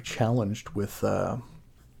 very challenged with the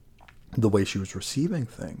way she was receiving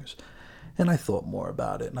things. And I thought more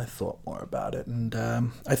about it, and I thought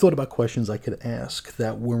about questions I could ask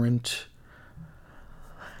that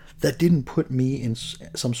didn't put me in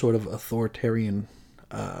some sort of authoritarian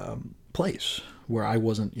place where I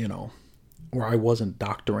wasn't,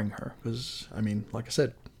 doctoring her. Because, like I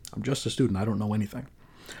said, I'm just a student. I don't know anything.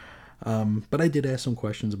 But I did ask some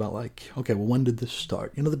questions about, like, okay, well, when did this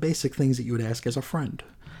start? The basic things that you would ask as a friend.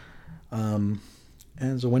 And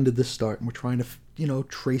so when did this start? And we're trying to,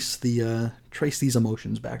 trace these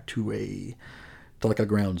emotions back to like a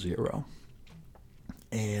ground zero.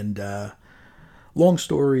 And long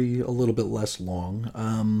story, a little bit less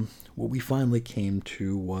long. What we finally came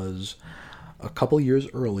to was a couple years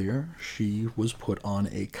earlier, she was put on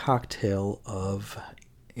a cocktail of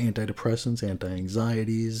antidepressants,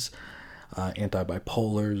 anti-anxieties,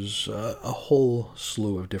 antibipolars, a whole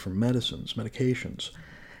slew of different medications.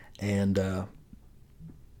 And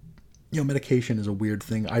medication is a weird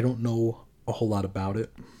thing. I don't know a whole lot about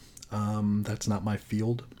it. That's not my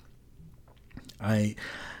field.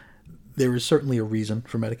 There is certainly a reason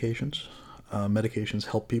for medications. Medications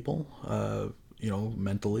help people,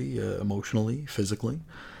 mentally, emotionally, physically.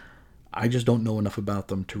 I just don't know enough about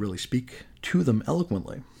them to really speak to them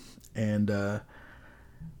eloquently. And,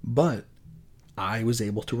 but I was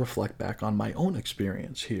able to reflect back on my own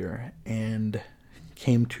experience here and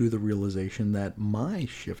came to the realization that my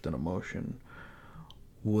shift in emotion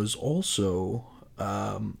was also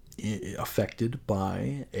affected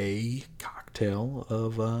by a cocktail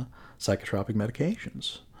of psychotropic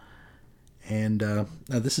medications. And now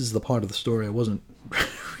this is the part of the story I wasn't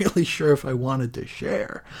really sure if I wanted to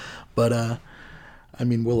share. But,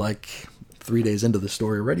 we're like 3 days into the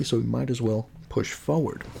story already, so we might as well push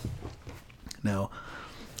forward. Now,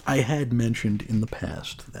 I had mentioned in the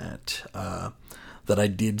past that I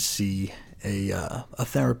did see a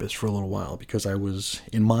therapist for a little while because I was,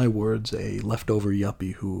 in my words, a leftover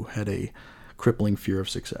yuppie who had a crippling fear of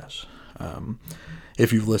success.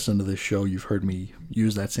 If you've listened to this show, you've heard me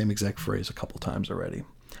use that same exact phrase a couple times already.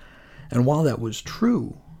 And while that was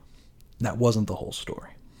true, that wasn't the whole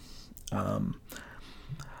story.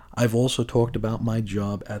 I've also talked about my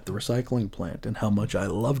job at the recycling plant and how much I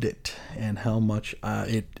loved it and how much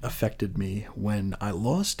it affected me when I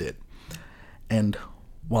lost it. And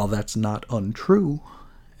while that's not untrue,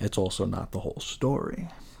 it's also not the whole story.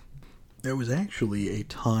 There was actually a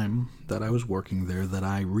time that I was working there that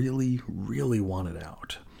I really, really wanted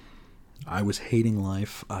out. I was hating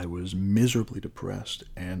life, I was miserably depressed,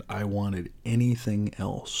 and I wanted anything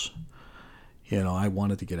else. I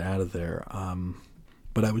wanted to get out of there,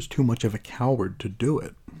 but I was too much of a coward to do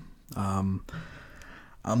it. I'm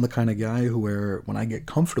the kind of guy where when I get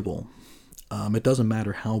comfortable, it doesn't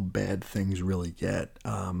matter how bad things really get.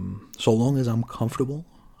 So long as I'm comfortable,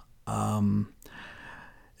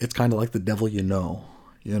 it's kind of like the devil you know.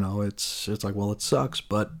 It's like, well, it sucks,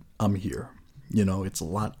 but I'm here. It's a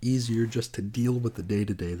lot easier just to deal with the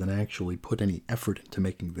day-to-day than actually put any effort into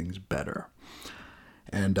making things better.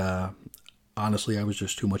 And honestly, I was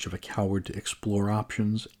just too much of a coward to explore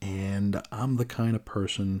options, and I'm the kind of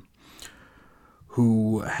person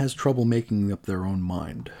who has trouble making up their own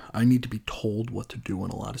mind. I need to be told what to do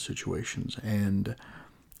in a lot of situations, and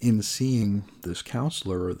in seeing this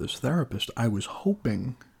counselor or this therapist, I was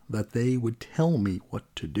hoping that they would tell me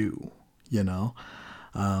what to do,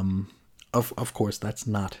 Of course, that's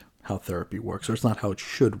not how therapy works, or it's not how it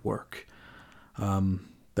should work.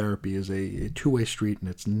 Therapy is a two-way street, and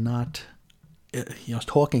it's not,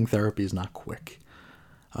 talking therapy is not quick.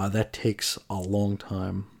 That takes a long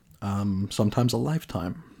time, sometimes a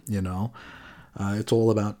lifetime, It's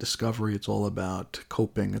all about discovery, it's all about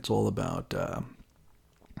coping, it's all about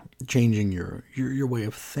changing your way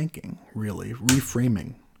of thinking, really,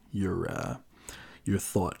 reframing your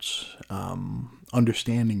thoughts,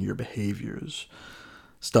 understanding your behaviors,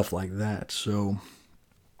 stuff like that. So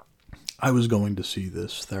I was going to see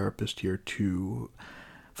this therapist here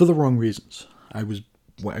for the wrong reasons. I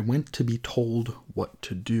went to be told what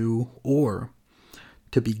to do, or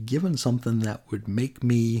to be given something that would make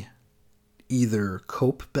me either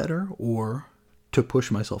cope better or to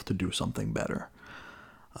push myself to do something better.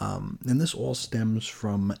 And this all stems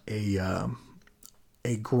from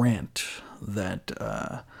a grant that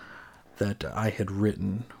I had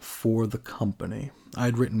written for the company. I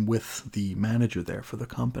had written with the manager there for the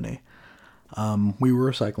company. We were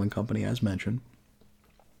a recycling company, as mentioned,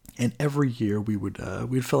 and every year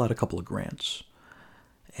we'd fill out a couple of grants,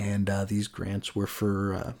 and these grants were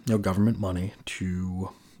for government money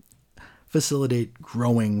to facilitate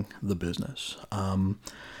growing the business.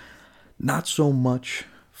 Not so much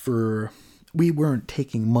we weren't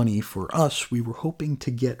taking money for us. We were hoping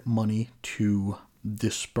to get money to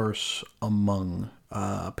disperse among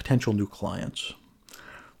potential new clients,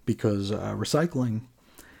 because recycling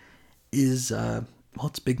is,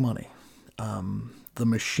 it's big money. The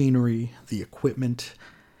machinery, the equipment,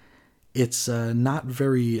 it's not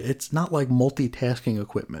like multitasking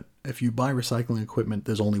equipment. If you buy recycling equipment,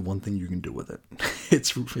 there's only one thing you can do with it.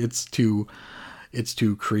 It's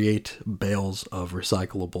to create bales of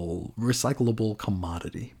recyclable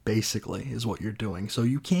commodity, basically, is what you're doing. So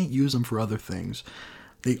you can't use them for other things.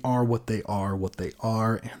 They are what they are,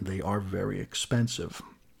 and they are very expensive.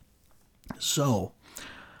 So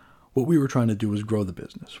what we were trying to do was grow the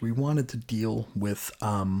business. We wanted to deal with,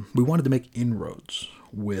 we wanted to make inroads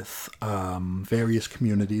with various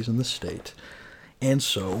communities in the state. And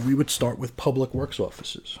so we would start with public works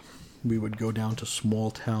offices. We would go down to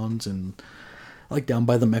small towns and like down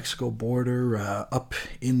by the Mexico border, up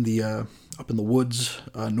in the woods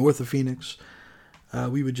north of Phoenix.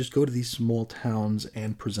 We would just go to these small towns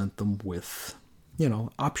and present them with,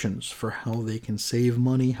 options for how they can save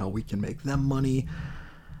money, how we can make them money.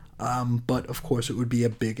 But of course, it would be a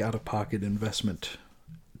big out-of-pocket investment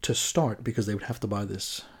to start, because they would have to buy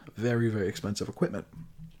this very, very expensive equipment.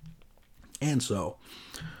 And so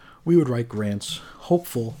we would write grants,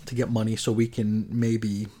 hopeful to get money so we can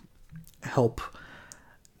maybe help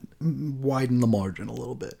widen the margin a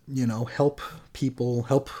little bit, help people,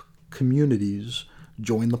 help communities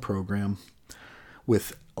join the program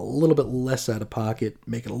with a little bit less out of pocket,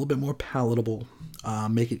 make it a little bit more palatable,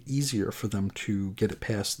 make it easier for them to get it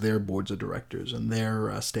past their boards of directors and their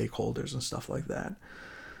stakeholders and stuff like that.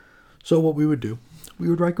 So what we would do, we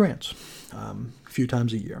would write grants a few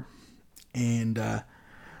times a year. And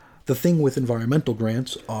the thing with environmental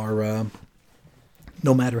grants are,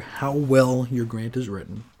 no matter how well your grant is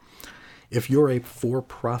written, if you're a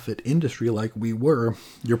for-profit industry like we were,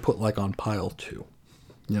 you're put like on pile 2.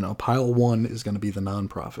 Pile 1 is going to be the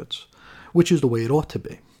nonprofits, which is the way it ought to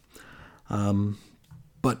be.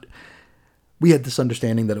 But we had this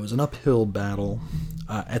understanding that it was an uphill battle.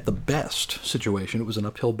 At the best situation, it was an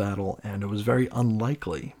uphill battle, and it was very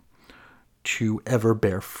unlikely to ever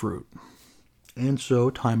bear fruit. And so,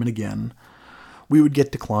 time and again, we would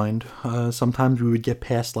get declined. Sometimes we would get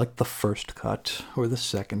past like the first cut or the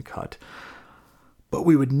second cut, but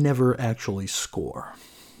we would never actually score.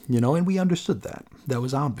 And we understood that. That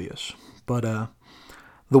was obvious. But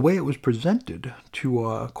the way it was presented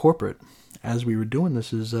to corporate as we were doing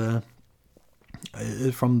this is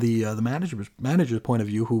from the manager's point of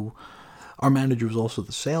view. Who our manager was also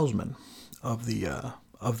the salesman of the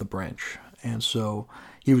branch, and so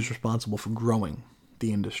he was responsible for growing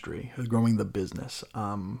the industry, growing the business.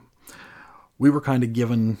 We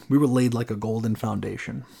were laid like a golden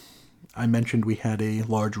foundation. I mentioned we had a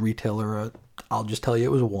large retailer. I'll just tell you,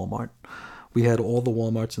 it was a Walmart. We had all the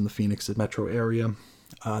Walmarts in the Phoenix metro area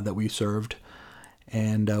that we served,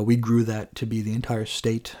 and we grew that to be the entire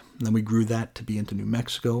state. And then we grew that to be into New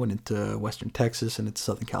Mexico and into Western Texas and into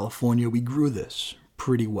Southern California. We grew this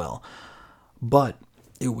pretty well, but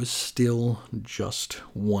it was still just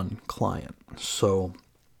one client. So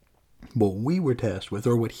what we were tasked with,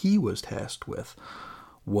 or what he was tasked with,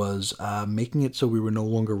 was making it so we were no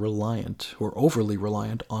longer reliant or overly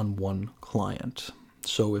reliant on one client.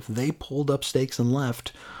 So if they pulled up stakes and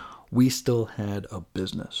left, we still had a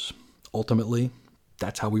business. Ultimately,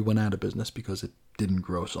 that's how we went out of business, because it didn't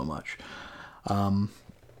grow so much.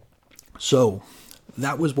 So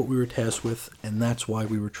that was what we were tasked with, and that's why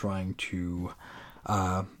we were trying to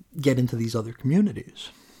get into these other communities.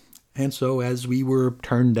 And so as we were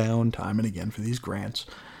turned down time and again for these grants,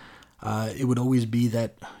 it would always be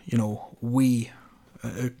that,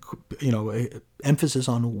 emphasis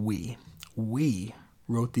on we. We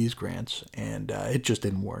wrote these grants, and it just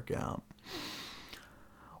didn't work out.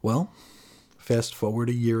 Well, fast forward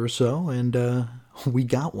a year or so, and we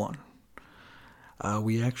got one.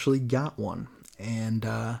 We actually got one, and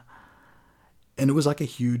it was like a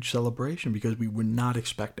huge celebration because we were not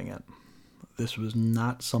expecting it. This was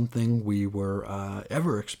not something we were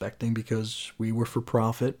ever expecting, because we were for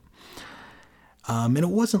profit. And it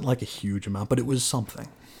wasn't like a huge amount, but it was something.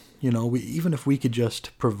 Even if we could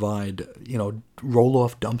just provide, roll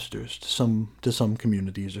off dumpsters to some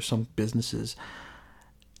communities or some businesses,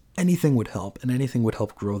 anything would help, and anything would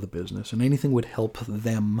help grow the business, and anything would help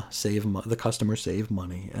them the customer save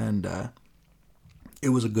money, and it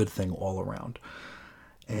was a good thing all around.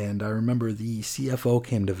 And I remember the CFO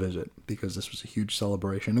came to visit because this was a huge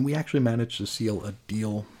celebration, and we actually managed to seal a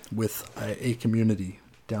deal with a community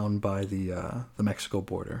down by the Mexico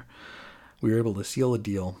border. We were able to seal a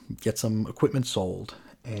deal, get some equipment sold,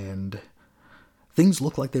 and things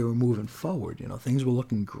looked like they were moving forward. Things were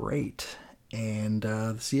looking great. And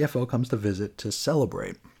the CFO comes to visit to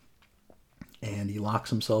celebrate, and he locks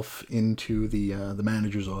himself into the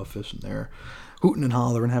manager's office, and they're hooting and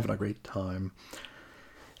hollering, having a great time.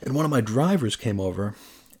 And one of my drivers came over,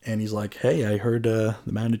 and he's like, "Hey, I heard the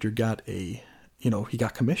manager got he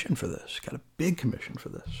got commission for this. Got a big commission for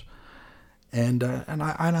this." And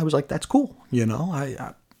I was like, "That's cool.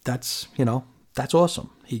 That's awesome.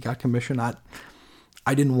 He got commission. I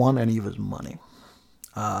didn't want any of his money.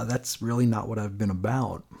 That's really not what I've been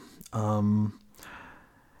about. I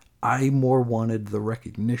more wanted the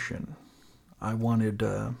recognition. I wanted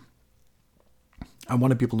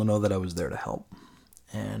people to know that I was there to help,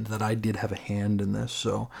 and that I did have a hand in this."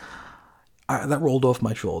 So that rolled off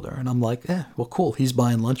my shoulder, and I'm like, well, cool. He's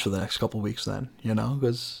buying lunch for the next couple of weeks then,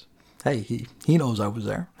 because, hey, he knows I was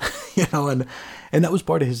there, and that was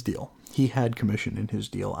part of his deal. He had commission in his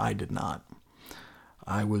deal. I did not.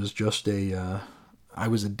 I was just I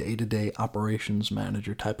was a day-to-day operations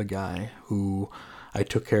manager type of guy who I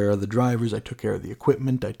took care of the drivers, I took care of the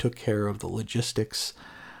equipment, I took care of the logistics,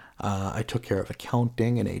 I took care of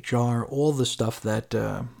accounting and HR, all the stuff that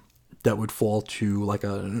would fall to like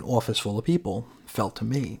an office full of people fell to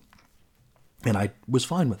me, and I was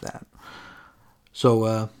fine with that.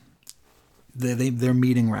 So their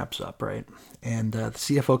meeting wraps up, right? And the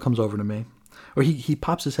CFO comes over to me, or he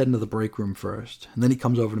pops his head into the break room first, and then he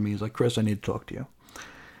comes over to me. He's like, "Chris, I need to talk to you."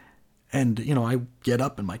 And I get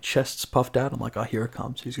up and my chest's puffed out. I'm like, "Oh, here it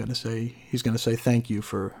comes. He's gonna say thank you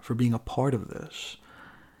for being a part of this,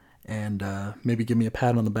 and maybe give me a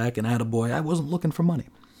pat on the back and attaboy." I wasn't looking for money.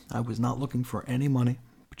 I was not looking for any money.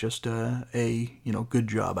 Just a good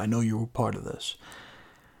job. I know you were part of this.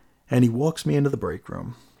 And he walks me into the break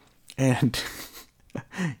room, and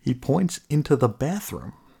he points into the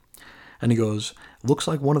bathroom, and he goes, "Looks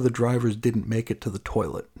like one of the drivers didn't make it to the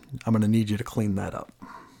toilet. I'm going to need you to clean that up."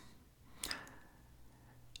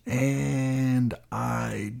 And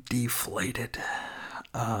I deflated.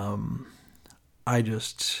 I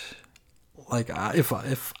just,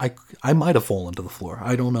 if I might have fallen to the floor.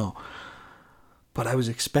 I don't know. But I was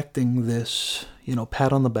expecting this,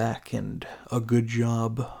 pat on the back and a good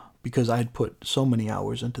job because I'd put so many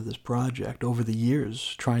hours into this project over the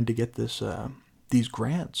years trying to get these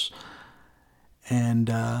grants. And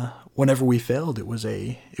whenever we failed, it was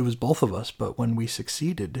both of us. But when we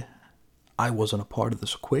succeeded, I wasn't a part of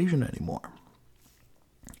this equation anymore.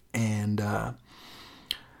 And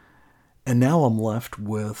now I'm left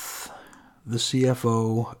with the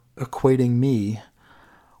CFO equating me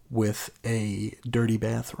with a dirty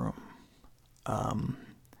bathroom.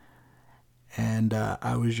 And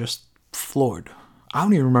I was just floored. I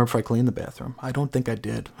don't even remember if I cleaned the bathroom. I don't think I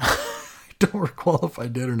did. I don't recall if I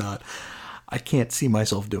did or not. I can't see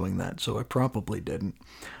myself doing that, so I probably didn't.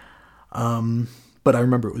 But I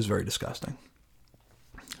remember it was very disgusting.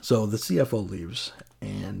 So the CFO leaves,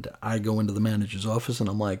 and I go into the manager's office, and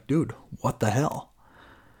I'm like, dude, what the hell?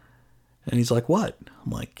 And he's like, what?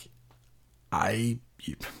 I'm like,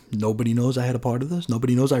 nobody knows I had a part of this.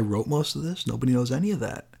 Nobody knows I wrote most of this. Nobody knows any of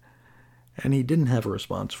that. And he didn't have a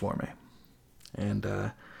response for me. And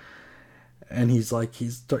he's like, he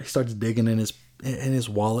starts digging in his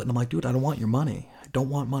wallet, and I'm like, dude, I don't want your money. I don't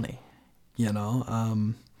want money.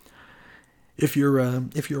 If you're a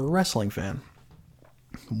wrestling fan,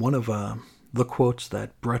 one of the quotes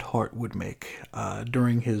that Bret Hart would make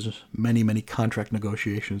during his many contract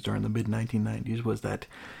negotiations during the mid-1990s was that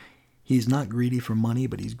he's not greedy for money,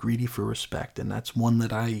 but he's greedy for respect, and that's one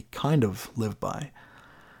that I kind of live by.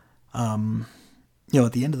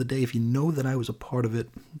 At the end of the day, if you know that I was a part of it,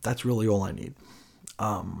 that's really all I need.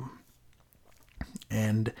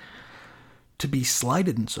 And to be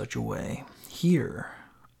slighted in such a way here,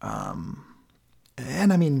 and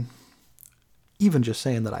I mean, even just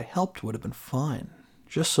saying that I helped would have been fine,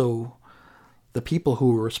 just so the people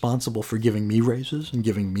who were responsible for giving me raises and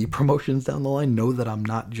giving me promotions down the line know that I'm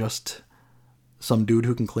not just some dude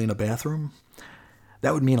who can clean a bathroom.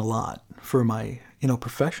 That would mean a lot for my,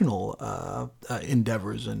 professional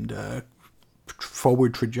endeavors and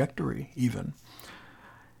forward trajectory even.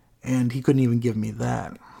 And he couldn't even give me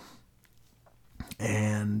that.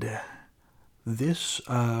 And this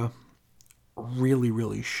really,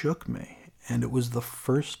 really shook me. And it was the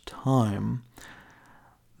first time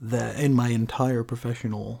that in my entire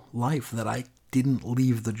professional life that I didn't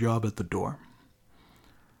leave the job at the door.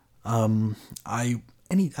 I've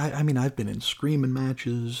been in screaming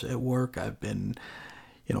matches at work. I've been,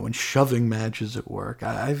 in shoving matches at work.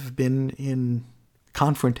 I've been in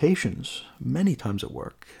confrontations many times at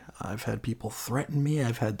work. I've had people threaten me.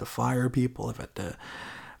 I've had to fire people. I've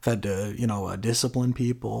had to discipline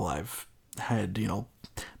people. I've had,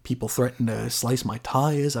 people threaten to slice my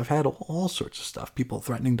tires. I've had all sorts of stuff. People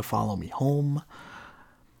threatening to follow me home.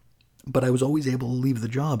 But I was always able to leave the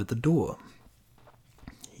job at the door.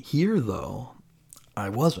 Here, though, I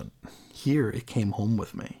wasn't. Here, it came home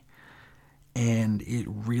with me. And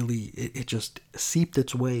it just seeped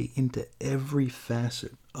its way into every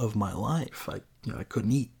facet of my life. I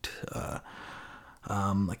couldn't eat. I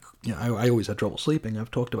always had trouble sleeping.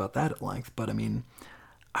 I've talked about that at length. But,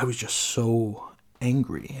 I was just so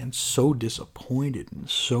angry and so disappointed and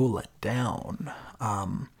so let down.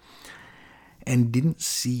 And didn't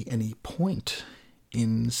see any point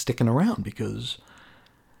in sticking around because,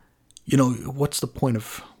 what's the point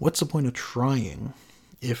of trying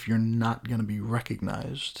if you're not going to be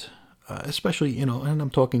recognized? Especially, and I'm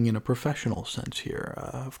talking in a professional sense here.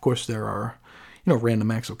 Of course, there are,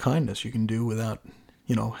 random acts of kindness you can do without,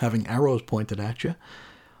 having arrows pointed at you.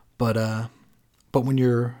 But when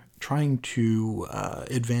you're trying to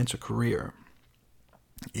advance a career,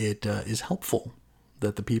 it is helpful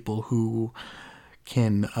that the people who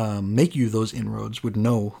can make you those inroads would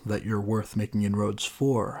know that you're worth making inroads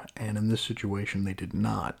for. And in this situation, they did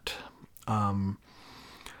not.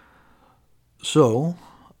 So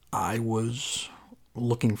I was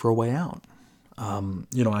looking for a way out.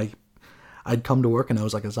 I'd come to work and I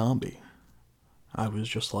was like a zombie. I was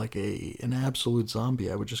just like an absolute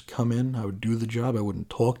zombie. I would just come in, I would do the job, I wouldn't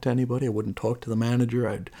talk to anybody, I wouldn't talk to the manager,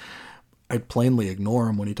 I'd plainly ignore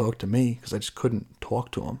him when he talked to me because I just couldn't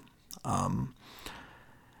talk to him.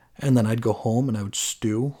 And then I'd go home and I would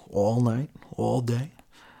stew all night, all day,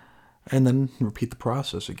 and then repeat the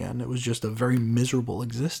process again. It was just a very miserable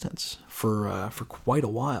existence for quite a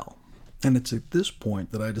while. And it's at this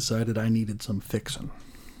point that I decided I needed some fixing.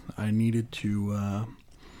 I needed to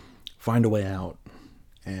find a way out.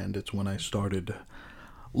 And it's when I started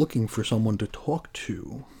looking for someone to talk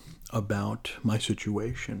to about my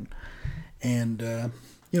situation. And,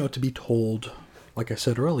 to be told, like I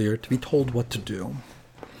said earlier, to be told what to do.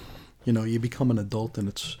 You become an adult, and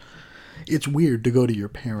it's weird to go to your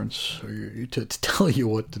parents or to tell you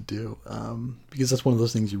what to do, because that's one of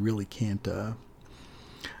those things you really can't.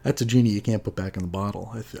 That's a genie you can't put back in the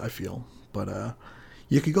bottle. I feel, but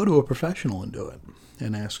you could go to a professional and do it,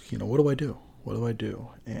 and ask, what do I do? What do I do?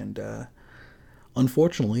 And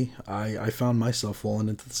unfortunately, I found myself falling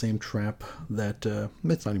into the same trap that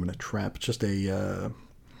it's not even a trap. It's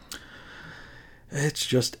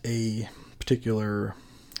just a particular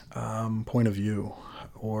point of view,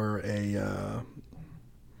 or a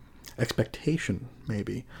expectation,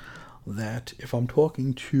 maybe, that if I'm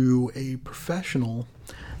talking to a professional,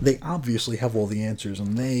 they obviously have all the answers,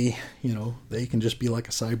 and they can just be like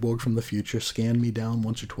a cyborg from the future, scan me down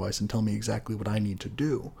once or twice and tell me exactly what I need to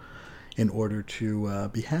do in order to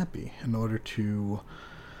be happy, in order to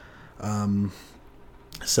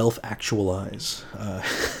self-actualize,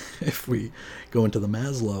 if we go into the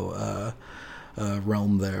Maslow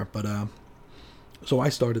realm there. But so I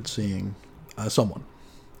started seeing someone,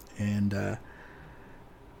 and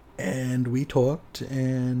we talked,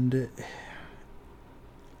 and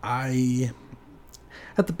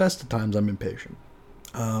at the best of times, I'm impatient.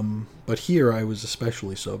 But here I was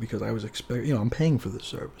especially so, because I was I'm paying for this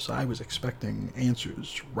service. I was expecting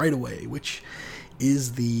answers right away, which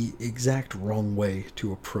is the exact wrong way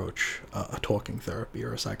to approach a talking therapy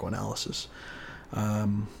or a psychoanalysis.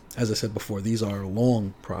 As I said before, these are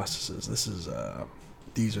long processes.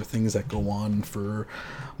 These are things that go on for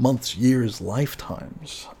months, years,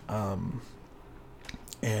 lifetimes.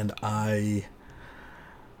 And I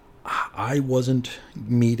wasn't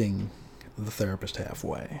meeting the therapist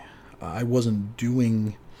halfway. I wasn't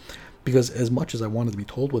doing, because as much as I wanted to be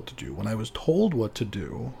told what to do, when I was told what to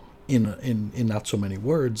do in not so many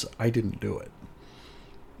words, I didn't do it.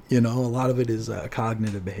 A lot of it is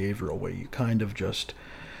cognitive behavioral, where you kind of just,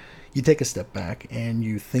 you take a step back and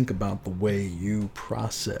you think about the way you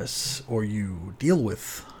process or you deal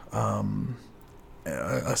with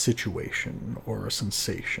a situation or a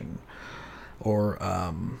sensation or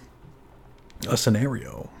a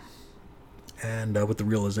scenario, and with the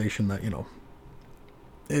realization that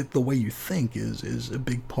the way you think is a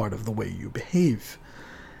big part of the way you behave.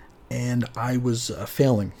 And I was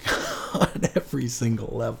failing on every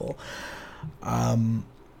single level, and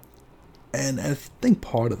I think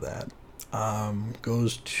part of that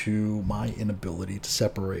goes to my inability to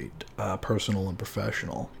separate personal and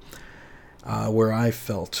professional, where I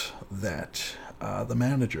felt that the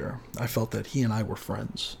manager, I felt that he and I were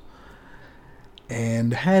friends.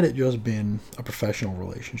 And had it just been a professional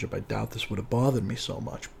relationship, I doubt this would have bothered me so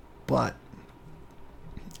much. But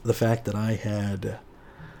the fact that I had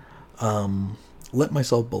let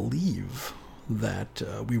myself believe that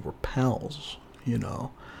we were pals,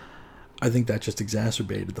 I think that just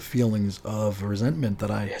exacerbated the feelings of resentment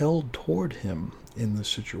that I held toward him in this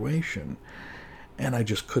situation, and I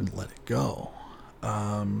just couldn't let it go.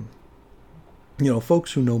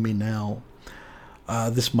 Folks who know me now,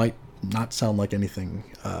 this might not sound like anything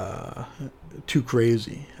too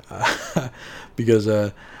crazy,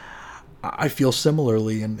 because I feel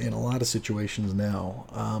similarly in a lot of situations now.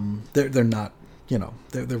 They're not,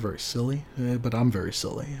 they're very silly, but I'm very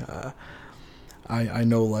silly. I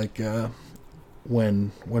know, like,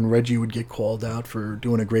 when Reggie would get called out for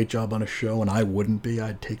doing a great job on a show and I wouldn't be,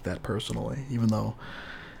 I'd take that personally, even though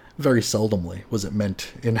very seldomly was it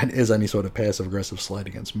meant as any sort of passive-aggressive slight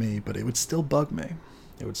against me, but it would still bug me.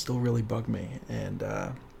 It would still really bug me, and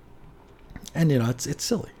it's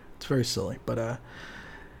silly. It's very silly, but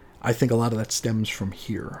I think a lot of that stems from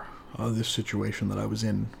here, this situation that I was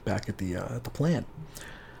in back at the plant.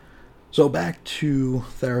 So back to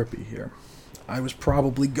therapy here. I was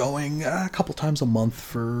probably going a couple times a month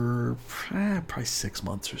for probably 6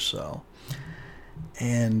 months or so,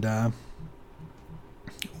 and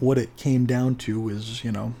what it came down to is,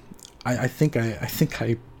 I think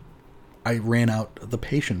I ran out the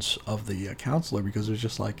patience of the counselor, because it was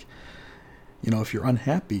just like, if you're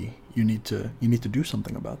unhappy, you need to do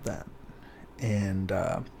something about that. And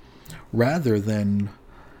rather than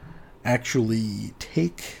actually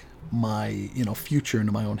take my future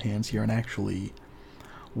into my own hands here and actually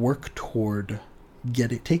work toward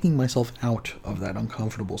taking myself out of that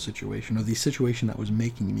uncomfortable situation, or the situation that was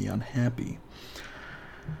making me unhappy,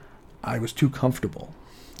 I was too comfortable.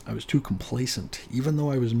 I was too complacent. Even though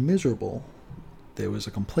I was miserable, there was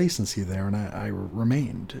a complacency there, and I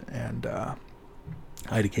remained. And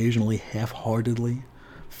I'd occasionally half-heartedly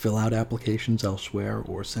fill out applications elsewhere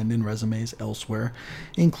or send in resumes elsewhere,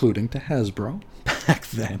 including to Hasbro back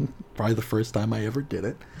then, probably the first time I ever did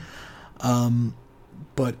it.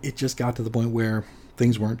 But it just got to the point where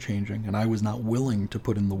things weren't changing, and I was not willing to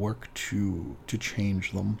put in the work to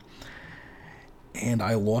change them. And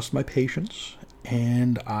I lost my patience,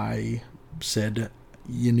 and I said,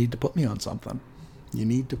 you need to put me on something. You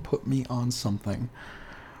need to put me on something.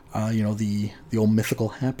 The old mythical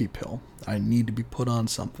happy pill. I need to be put on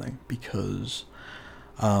something because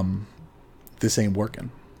this ain't working.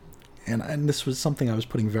 And this was something I was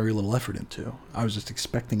putting very little effort into. I was just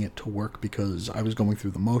expecting it to work because I was going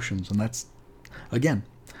through the motions, and that's, again,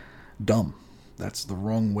 dumb. That's the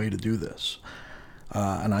wrong way to do this.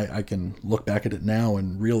 And I can look back at it now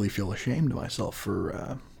and really feel ashamed of myself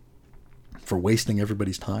for wasting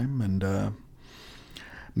everybody's time and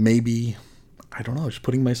maybe, I don't know, just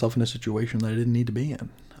putting myself in a situation that I didn't need to be in.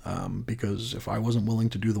 Because if I wasn't willing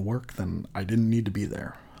to do the work, then I didn't need to be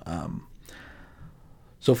there.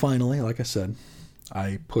 So finally, like I said,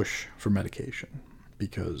 I push for medication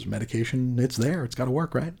because medication, it's there. It's got to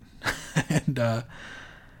work, right?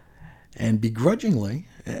 and begrudgingly,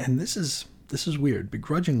 and this is weird,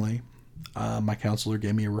 begrudgingly, my counselor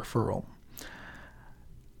gave me a referral.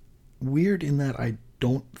 Weird in that I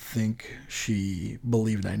don't think she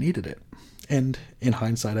believed I needed it. And in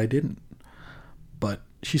hindsight, I didn't. But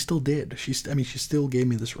she still did. She still gave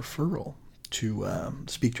me this referral to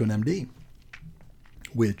speak to an MD,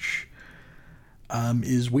 which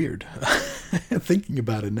is weird. Thinking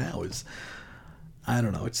about it now is, I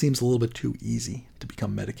don't know, it seems a little bit too easy to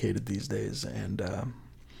become medicated these days. And,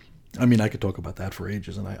 I could talk about that for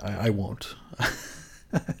ages, and I won't.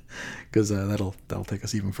 Because that'll take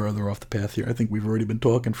us even further off the path here. I think we've already been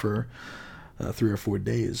talking for 3 or 4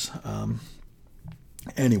 days.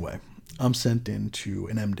 Anyway, I'm sent in to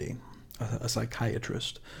an MD, a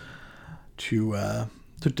psychiatrist, to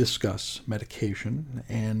discuss medication,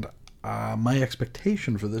 and my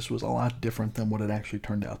expectation for this was a lot different than what it actually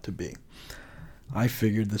turned out to be. I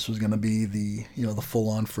figured this was going to be the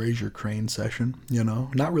full-on Fraser Crane session,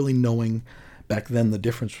 not really knowing back then the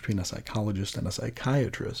difference between a psychologist and a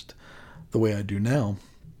psychiatrist the way I do now.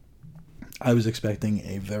 I was expecting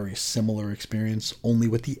a very similar experience, only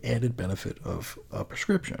with the added benefit of a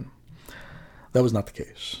prescription. That was not the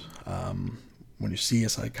case. When you see a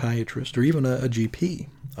psychiatrist or even a GP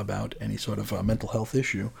about any sort of mental health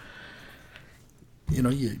issue,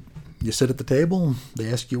 you sit at the table,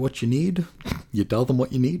 they ask you what you need, you tell them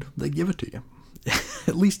what you need, they give it to you.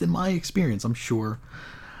 At least in my experience, I'm sure.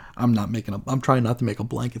 I'm trying not to make a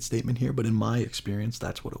blanket statement here, but in my experience,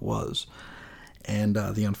 that's what it was. And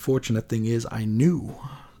the unfortunate thing is I knew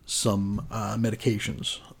some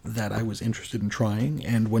medications that I was interested in trying,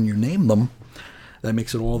 and when you name them, that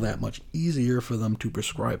makes it all that much easier for them to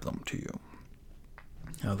prescribe them to you.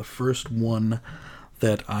 Now, the first one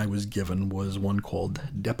that I was given was one called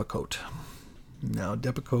Depakote. Now,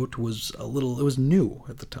 Depakote was it was new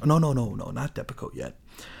at the time. No, not Depakote yet.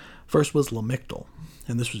 First was Lamictal,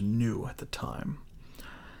 and this was new at the time.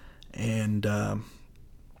 And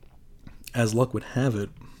as luck would have it,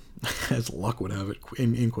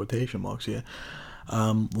 in quotation marks here,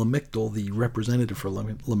 Lamictal, the representative for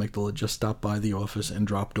Lamictal, had just stopped by the office and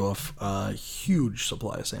dropped off a huge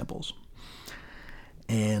supply of samples.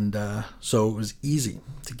 And so it was easy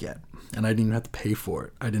to get, and I didn't even have to pay for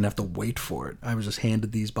it. I didn't have to wait for it. I was just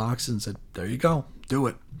handed these boxes and said, there you go, do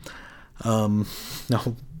it.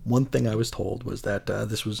 Now, one thing I was told was that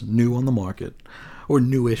this was new on the market, or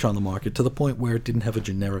newish on the market, to the point where it didn't have a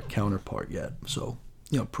generic counterpart yet. So,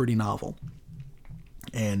 pretty novel.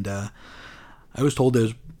 And I was told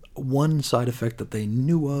there's one side effect that they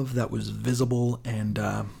knew of that was visible, and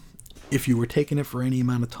if you were taking it for any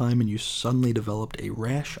amount of time and you suddenly developed a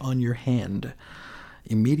rash on your hand,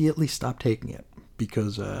 immediately stop taking it,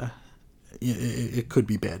 because it could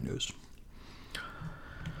be bad news.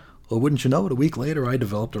 Well, wouldn't you know it, a week later I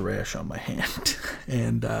developed a rash on my hand.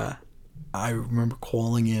 And I remember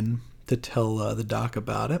calling in to tell the doc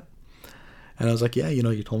about it. And I was like, yeah,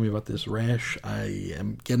 you told me about this rash. I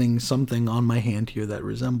am getting something on my hand here that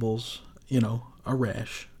resembles, a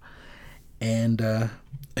rash. And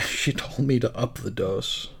she told me to up the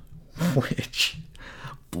dose, which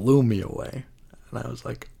blew me away. And I was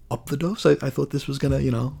like, up the dose? I thought this was going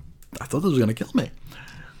to, I thought this was going to kill me.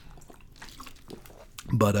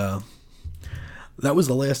 But that was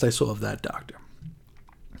the last I saw of that doctor.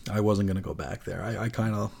 I wasn't going to go back there. I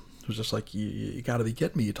kind of was just like, you got to be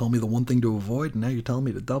kidding me. You told me the one thing to avoid, and now you're telling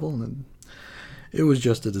me to double. And it was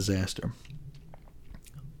just a disaster.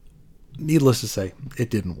 Needless to say, it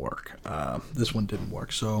didn't work. This one didn't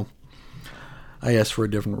work. So I asked for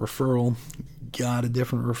a different referral, got a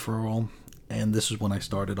different referral, and this is when I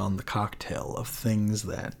started on the cocktail of things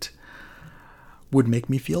that would make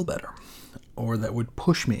me feel better, or that would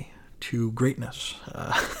push me to greatness.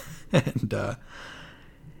 And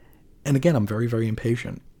again, I'm very, very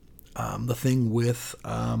impatient. The thing with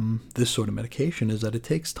this sort of medication is that it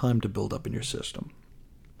takes time to build up in your system.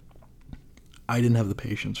 I didn't have the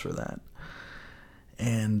patience for that.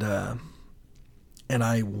 And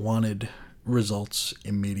I wanted results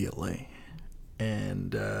immediately.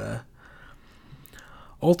 And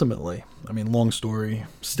ultimately, I mean, long story,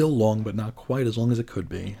 still long, but not quite as long as it could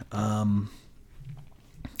be.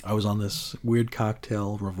 I was on this weird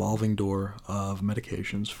cocktail revolving door of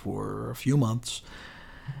medications for a few months,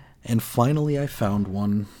 and finally I found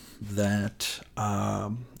one that I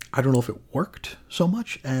don't know if it worked so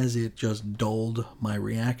much as it just dulled my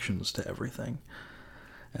reactions to everything.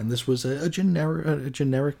 And this was a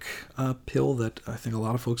generic pill that I think a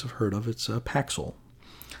lot of folks have heard of. It's Paxil.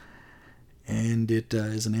 And it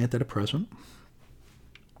is an antidepressant.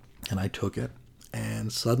 And I took it.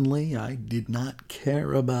 And suddenly I did not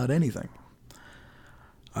care about anything.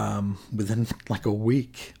 Within like a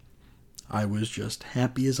week, I was just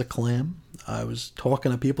happy as a clam. I was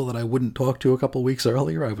talking to people that I wouldn't talk to a couple weeks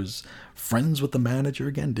earlier. I was friends with the manager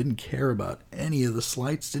again. Didn't care about any of the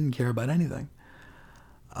slights. Didn't care about anything.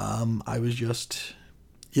 I was just,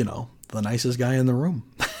 the nicest guy in the room.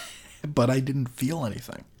 But I didn't feel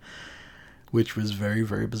anything, which was very,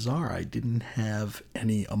 very bizarre. I didn't have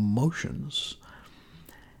any emotions.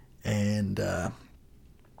 And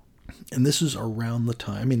this is around the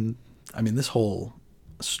time, I mean, this whole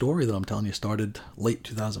story that I'm telling you started late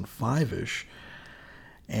 2005-ish,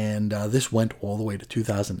 and this went all the way to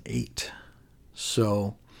 2008.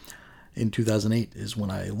 So in 2008 is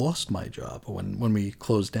when I lost my job, when we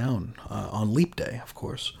closed down on Leap Day, of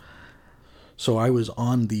course. So I was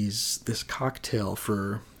on this cocktail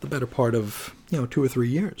for the better part of 2 or 3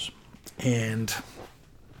 years, and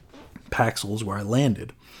Paxil is where I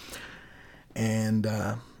landed. And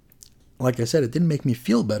like I said, it didn't make me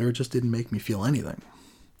feel better. It just didn't make me feel anything.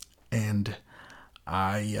 And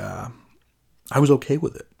I was okay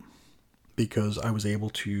with it because I was able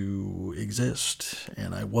to exist,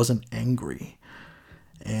 and I wasn't angry,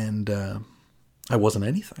 and I wasn't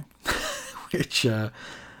anything, which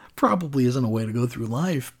probably isn't a way to go through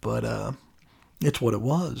life, but it's what it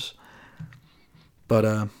was. But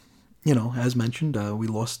as mentioned, we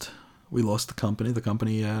lost the company.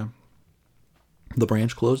 The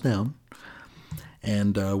branch closed down,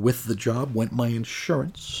 and with the job went my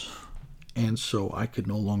insurance, and so I could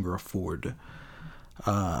no longer afford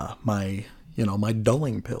my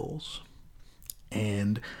dulling pills.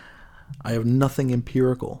 And I have no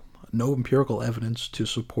empirical evidence to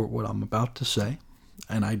support what I'm about to say,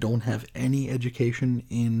 and I don't have any education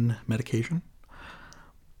in medication.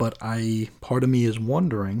 But part of me is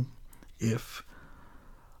wondering if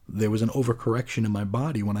there was an overcorrection in my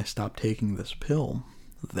body when I stopped taking this pill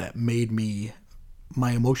that made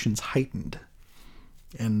my emotions heightened.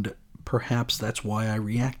 And perhaps that's why I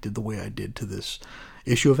reacted the way I did to this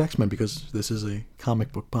issue of X-Men, because this is a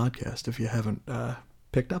comic book podcast, if you haven't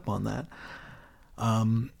picked up on that.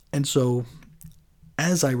 And so,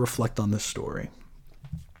 as I reflect on this story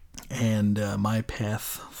and my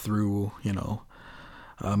path through,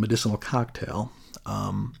 a medicinal cocktail,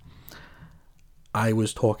 I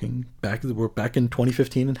was talking we're back in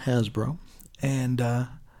 2015 in Hasbro, and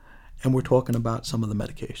we're talking about some of the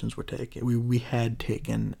medications we had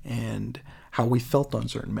taken, and how we felt on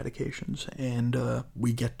certain medications, and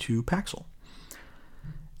we get to Paxil.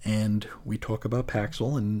 And we talk about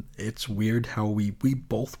Paxil, and it's weird how we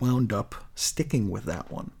both wound up sticking with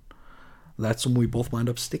that one. That's when we both wound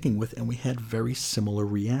up sticking with, and we had very similar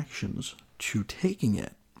reactions to taking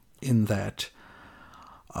it, in that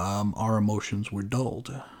our emotions were dulled,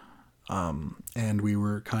 and we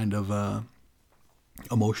were kind of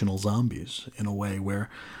emotional zombies in a way, where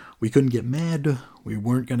we couldn't get mad, we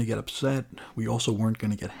weren't going to get upset, we also weren't going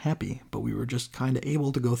to get happy, but we were just kind of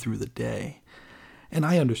able to go through the day. And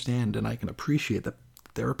I understand and I can appreciate that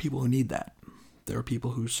there are people who need that. There are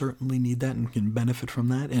people who certainly need that and can benefit from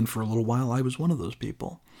that, and for a little while I was one of those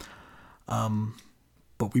people.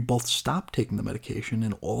 But we both stopped taking the medication,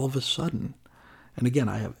 and all of a sudden, and again,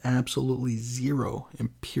 I have absolutely zero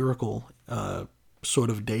empirical sort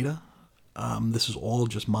of data. This is all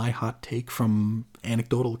just my hot take from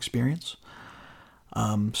anecdotal experience.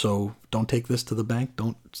 So don't take this to the bank.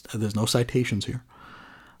 There's no citations here.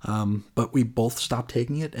 But we both stopped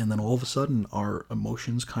taking it, and then all of a sudden our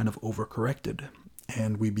emotions kind of overcorrected,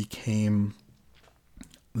 and we became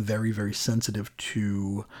very, very sensitive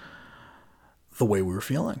to the way we were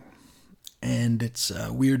feeling. And it's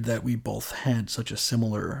weird that we both had such a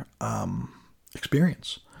similar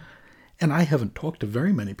experience. And I haven't talked to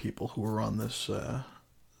very many people who are on this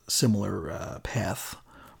similar path.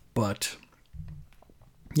 But,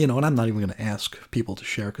 and I'm not even going to ask people to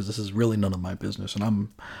share because this is really none of my business. And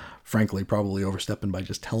I'm, frankly, probably overstepping by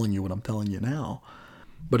just telling you what I'm telling you now.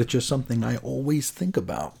 But it's just something I always think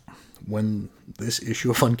about when this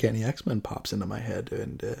issue of Uncanny X-Men pops into my head.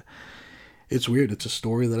 And it's weird. It's a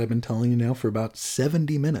story that I've been telling you now for about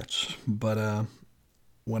 70 minutes. But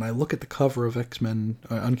when I look at the cover of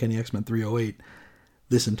Uncanny X-Men 308,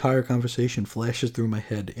 this entire conversation flashes through my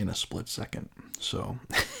head in a split second. So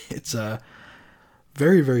it's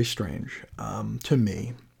very, very strange to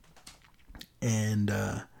me. And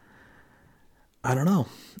I don't know.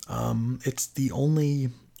 It's the only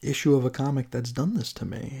issue of a comic that's done this to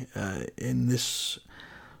me in this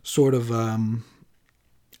sort of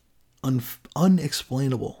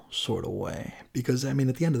unexplainable sort of way. Because, at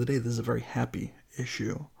the end of the day, this is a very happy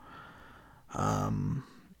issue. And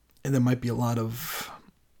there might be a lot of,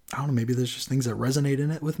 I don't know, maybe there's just things that resonate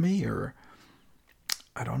in it with me, or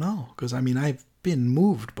I don't know. Because, I've been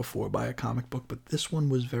moved before by a comic book, but this one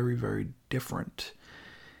was very, very different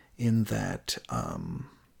in that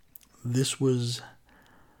this was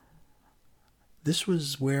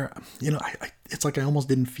where, it's like I almost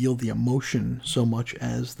didn't feel the emotion so much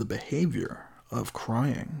as the behavior of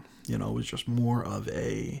crying. It was just more of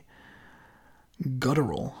a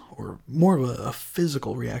guttural or more of a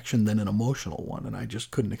physical reaction than an emotional one, and I just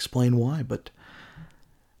couldn't explain why.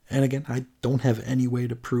 And again, I don't have any way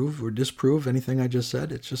to prove or disprove anything I just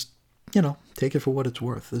said. It's just, take it for what it's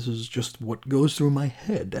worth. This is just what goes through my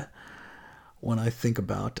head when I think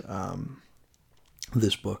about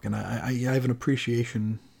this book. And I have an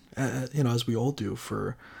appreciation, as we all do,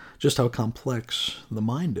 for just how complex the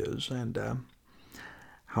mind is, and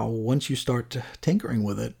how once you start tinkering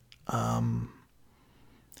with it,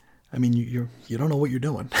 you don't know what you're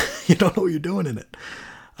doing. You don't know what you're doing in it.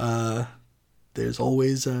 There's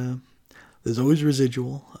always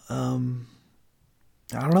residual.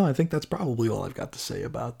 I don't know. I think that's probably all I've got to say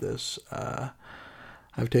about this.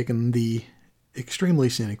 I've taken the extremely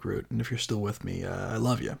scenic route, and if you're still with me, I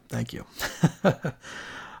love you. Thank you.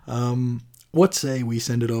 What say we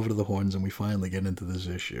send it over to the horns and we finally get into this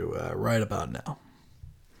issue right about now.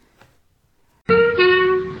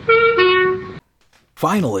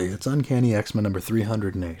 Finally, it's Uncanny X-Men number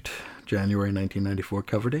 308, January 1994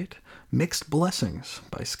 cover date, Mixed Blessings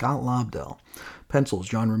by Scott Lobdell, pencils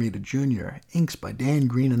John Romita Jr., inks by Dan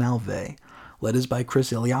Green and Al Vey, letters by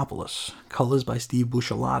Chris Eliopoulos, colors by Steve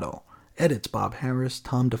Buscelato, edits Bob Harris,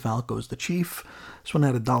 Tom DeFalco's the Chief. This one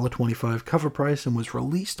had a $1.25 cover price and was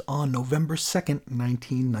released on November 2nd,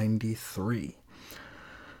 1993.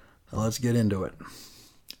 Now let's get into it.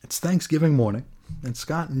 It's Thanksgiving morning, and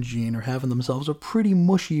Scott and Jean are having themselves a pretty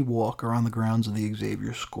mushy walk around the grounds of the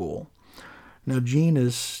Xavier School. Now, Jean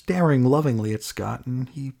is staring lovingly at Scott, and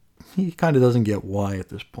he kind of doesn't get why at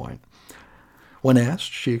this point. When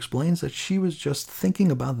asked, she explains that she was just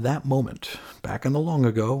thinking about that moment, back in the long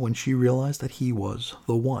ago, when she realized that he was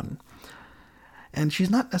the one. And she's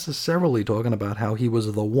not necessarily talking about how he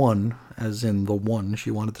was the one, as in the one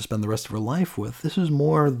she wanted to spend the rest of her life with. This is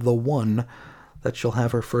more the one that she'll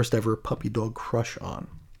have her first ever puppy dog crush on.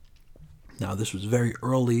 Now, this was very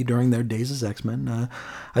early during their days as X-Men.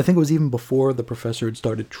 I think it was even before the professor had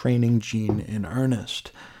started training Jean in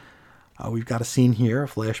earnest. We've got a scene here, a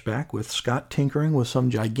flashback, with Scott tinkering with some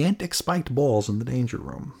gigantic spiked balls in the Danger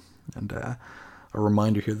Room. And a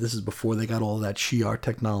reminder here, this is before they got all that Shi'ar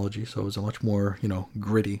technology, so it was a much more,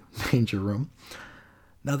 gritty Danger Room.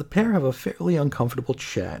 Now, the pair have a fairly uncomfortable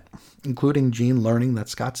chat, including Jean learning that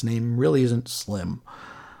Scott's name really isn't Slim.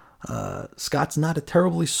 Scott's not a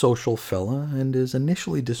terribly social fella and is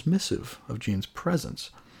initially dismissive of Jean's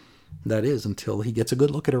presence. That is, until he gets a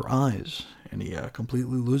good look at her eyes, and he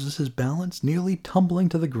completely loses his balance, nearly tumbling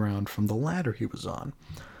to the ground from the ladder he was on.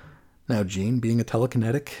 Now, Jean, being a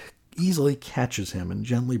telekinetic, easily catches him and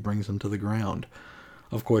gently brings him to the ground.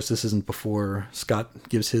 Of course, this isn't before Scott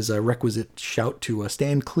gives his requisite shout to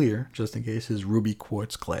stand clear, just in case his ruby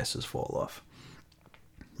quartz glasses fall off.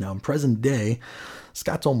 Now, in present day,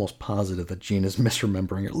 Scott's almost positive that Jean is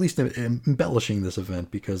misremembering, or at least embellishing this event,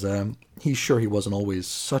 because he's sure he wasn't always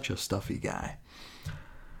such a stuffy guy.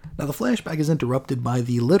 Now, the flashback is interrupted by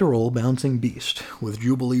the literal bouncing beast, with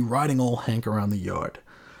Jubilee riding all Hank around the yard.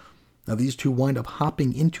 Now, these two wind up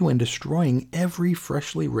hopping into and destroying every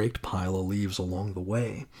freshly raked pile of leaves along the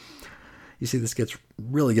way. You see, this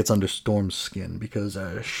really gets under Storm's skin, because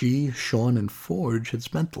she, Sean, and Forge had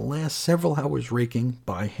spent the last several hours raking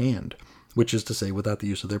by hand, which is to say without the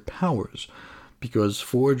use of their powers, because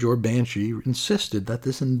Forge or Banshee insisted that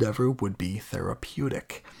this endeavor would be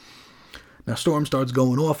therapeutic. Now Storm starts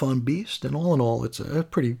going off on Beast, and all in all, it's a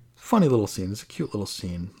pretty funny little scene. It's a cute little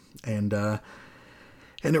scene. And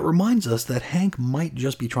it reminds us that Hank might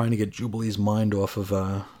just be trying to get Jubilee's mind off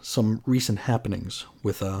of some recent happenings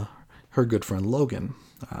with her good friend Logan.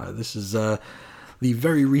 This is the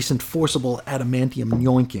very recent forcible adamantium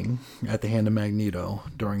yoinking at the hand of Magneto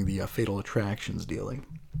during the Fatal Attractions dealing.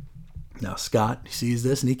 Now Scott sees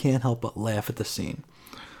this and he can't help but laugh at the scene.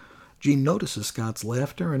 Jean notices Scott's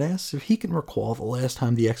laughter and asks if he can recall the last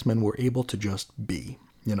time the X-Men were able to just be,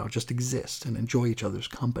 just exist and enjoy each other's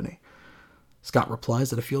company. Scott replies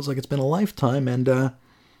that it feels like it's been a lifetime, and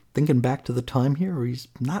thinking back to the time here, he's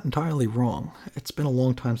not entirely wrong. It's been a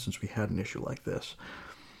long time since we had an issue like this.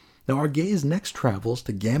 Now our gaze next travels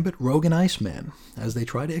to Gambit, Rogue, and Iceman as they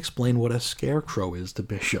try to explain what a scarecrow is to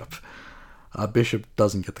Bishop. Bishop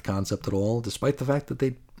doesn't get the concept at all, despite the fact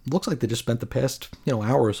that looks like they just spent the past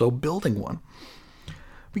hour or so building one.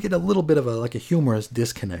 We get a little bit of a humorous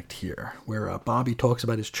disconnect here, where Bobby talks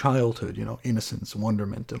about his childhood, innocence,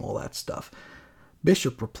 wonderment, and all that stuff.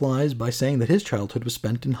 Bishop replies by saying that his childhood was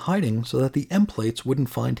spent in hiding so that the M-plates wouldn't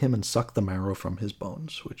find him and suck the marrow from his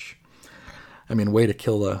bones, which, way to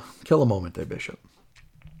kill a moment there, Bishop.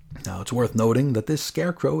 Now, it's worth noting that this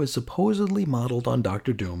scarecrow is supposedly modeled on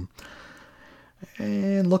Doctor Doom,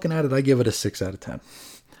 and looking at it, I give it a 6 out of 10.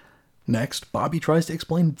 Next, Bobby tries to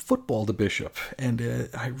explain football to Bishop, and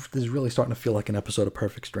this is really starting to feel like an episode of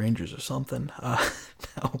Perfect Strangers or something.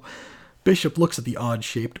 Now, Bishop looks at the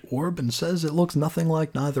odd-shaped orb and says it looks nothing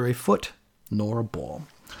like neither a foot nor a ball.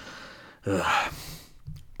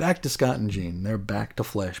 Back to Scott and Jean. They're back to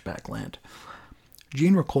flashback land.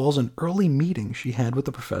 Jean recalls an early meeting she had with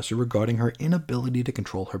the professor regarding her inability to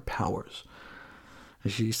control her powers.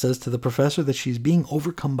 She says to the professor that she's being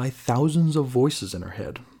overcome by thousands of voices in her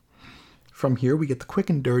head. From here, we get the quick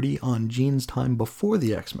and dirty on Jean's time before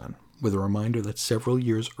the X-Men, with a reminder that several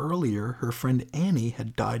years earlier, her friend Annie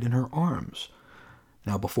had died in her arms.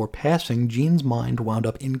 Now, before passing, Jean's mind wound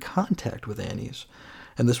up in contact with Annie's,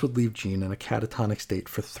 and this would leave Jean in a catatonic state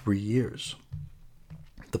for 3 years.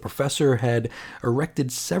 The professor had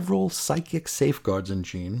erected several psychic safeguards in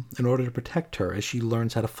Jean in order to protect her as she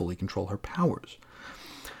learns how to fully control her powers.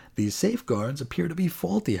 These safeguards appear to be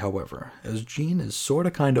faulty, however, as Jean is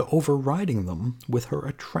kinda overriding them with her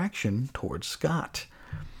attraction towards Scott.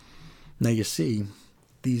 Now you see,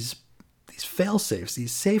 these fail-safes,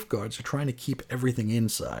 these safeguards are trying to keep everything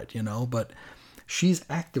inside, but she's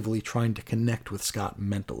actively trying to connect with Scott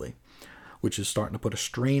mentally, which is starting to put a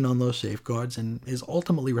strain on those safeguards and is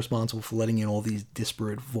ultimately responsible for letting in all these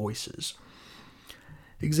disparate voices.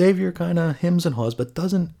 Xavier kind of hems and haws, but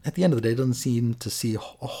at the end of the day, doesn't seem to see a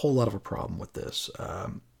whole lot of a problem with this.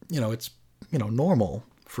 It's, normal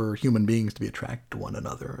for human beings to be attracted to one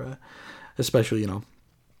another, especially,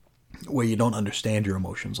 where you don't understand your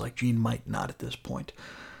emotions, like Jean might not at this point.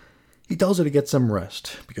 He tells her to get some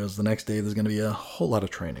rest, because the next day there's going to be a whole lot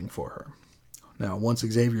of training for her. Now, once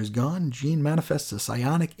Xavier's gone, Jean manifests a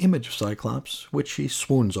psionic image of Cyclops, which she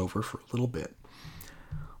swoons over for a little bit.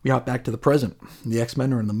 We hop back to the present. The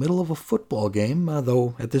X-Men are in the middle of a football game,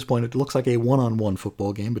 though at this point it looks like a one-on-one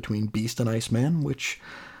football game between Beast and Iceman, which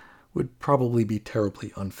would probably be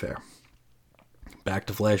terribly unfair. Back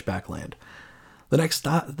to flashback land. The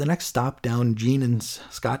next stop down Jean and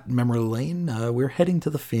Scott memory lane, we're heading to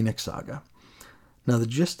the Phoenix Saga. Now the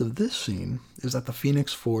gist of this scene is that the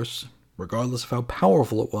Phoenix Force, regardless of how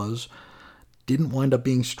powerful it was, didn't wind up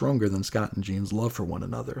being stronger than Scott and Jean's love for one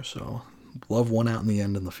another, so love won out in the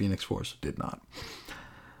end and the Phoenix Force did not.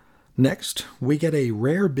 Next, we get a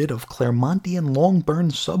rare bit of Claremontian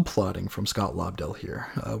long-burn subplotting from Scott Lobdell here.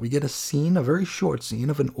 We get a very short scene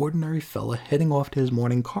of an ordinary fella heading off to his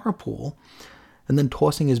morning carpool and then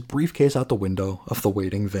tossing his briefcase out the window of the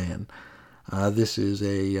waiting van. This is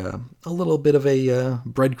a little bit of a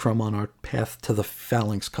breadcrumb on our path to the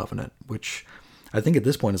Phalanx Covenant, which I think at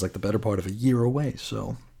this point is like the better part of a year away,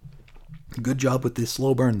 so good job with this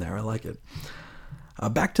slow burn there. I like it.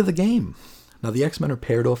 Back to the game. Now, the X-Men are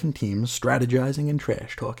paired off in teams, strategizing and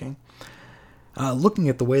trash-talking. Looking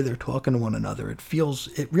at the way they're talking to one another,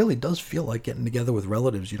 it really does feel like getting together with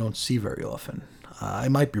relatives you don't see very often. I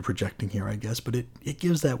might be projecting here, I guess, but it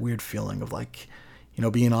gives that weird feeling of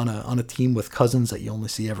being on a team with cousins that you only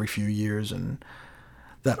see every few years, and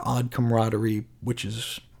that odd camaraderie, which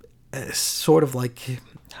is sort of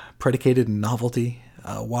predicated in novelty,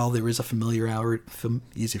 while there is a familiarity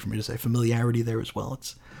there as well.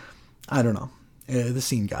 I don't know. The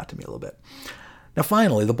scene got to me a little bit. Now,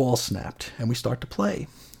 finally, the ball snapped, and we start to play.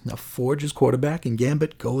 Now, Forge is quarterback, and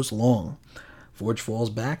Gambit goes long. Forge falls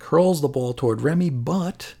back, hurls the ball toward Remy,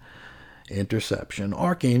 but Interception.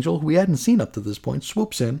 Archangel, who we hadn't seen up to this point,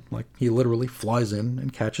 swoops in, like he literally flies in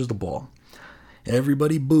and catches the ball.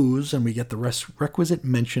 Everybody boos, and we get the requisite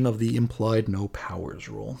mention of the implied no powers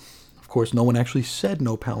rule. Of course, no one actually said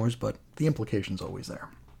no powers, but the implication's always there.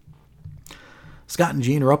 Scott and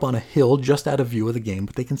Jean are up on a hill just out of view of the game,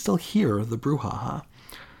 but they can still hear the brouhaha.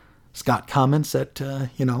 Scott comments that,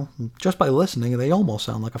 just by listening, they almost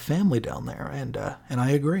sound like a family down there, and I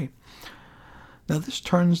agree. Now, this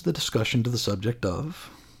turns the discussion to the subject of,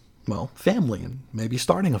 family, and maybe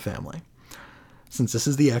starting a family. Since this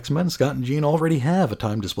is the X-Men, Scott and Jean already have a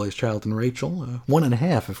time-displaced child in Rachel,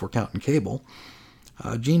 1.5 if we're counting Cable.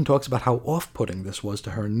 Jean talks about how off-putting this was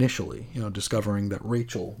to her initially, discovering that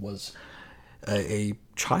Rachel was a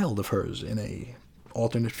child of hers in a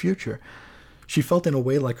alternate future. She felt in a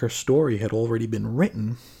way like her story had already been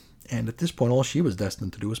written, and at this point all she was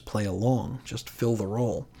destined to do was play along, just fill the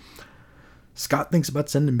role. Scott thinks about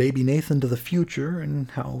sending baby Nathan to the future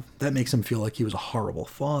and how that makes him feel like he was a horrible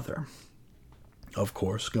father. Of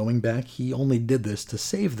course, going back, he only did this to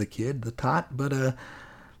save the kid, the tot, but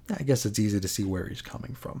I guess it's easy to see where he's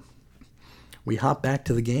coming from. We hop back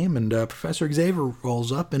to the game, and Professor Xavier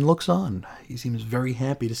rolls up and looks on. He seems very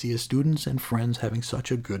happy to see his students and friends having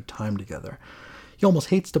such a good time together. He almost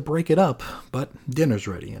hates to break it up, but dinner's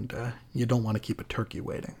ready, and you don't want to keep a turkey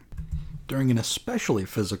waiting. During an especially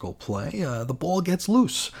physical play, the ball gets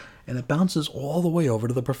loose, and it bounces all the way over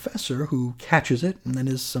to the professor, who catches it and then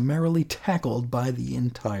is summarily tackled by the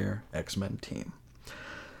entire X-Men team.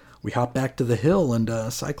 We hop back to the hill, and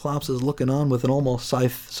Cyclops is looking on with an almost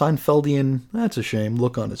Seinfeldian, that's a shame,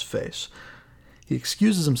 look on his face. He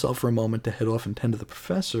excuses himself for a moment to head off and tend to the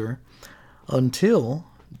professor, until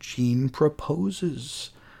Jean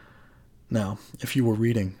proposes. Now, if you were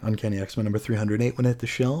reading Uncanny X-Men number 308 when it hit the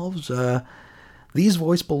shelves, these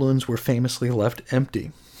voice balloons were famously left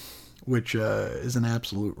empty, which is an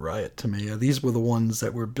absolute riot to me. These were the ones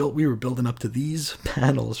that were built. We were building up to these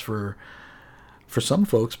panels for some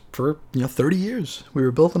folks for 30 years. We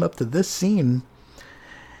were building up to this scene,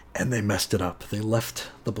 and they messed it up. They left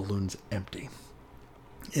the balloons empty.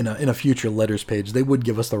 In a future letters page, they would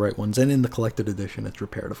give us the right ones, and in the collected edition, it's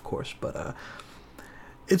repaired, of course. But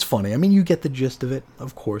it's funny. I mean, you get the gist of it,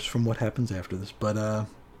 of course, from what happens after this. But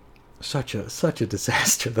such a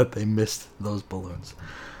disaster that they missed those balloons.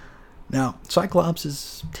 Now, Cyclops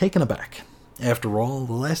is taken aback. After all,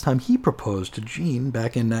 the last time he proposed to Jean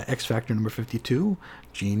back in X Factor number 52,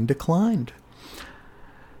 Jean declined.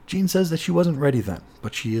 Jean says that she wasn't ready then,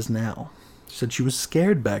 but she is now. She said she was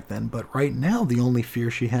scared back then, but right now the only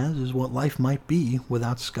fear she has is what life might be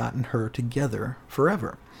without Scott and her together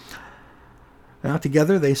forever. Now,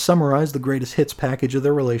 together they summarize the greatest hits package of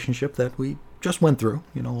their relationship that we just went through,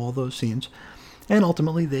 all those scenes, and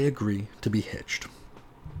ultimately they agree to be hitched.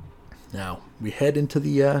 Now, we head into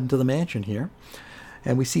the mansion here,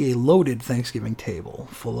 and we see a loaded Thanksgiving table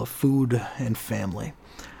full of food and family.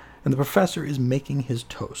 And the professor is making his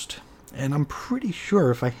toast. And I'm pretty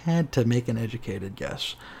sure if I had to make an educated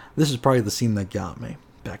guess, this is probably the scene that got me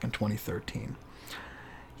back in 2013.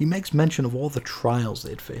 He makes mention of all the trials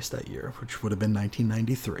they'd faced that year, which would have been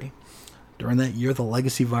 1993. During that year, the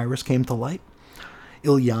legacy virus came to light.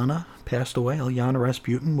 Illyana passed away. Illyana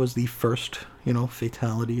Rasputin was the first,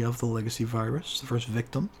 fatality of the legacy virus, the first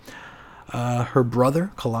victim. Her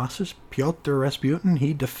brother, Colossus, Pyotr Rasputin,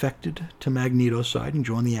 he defected to Magneto's side and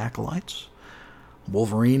joined the Acolytes.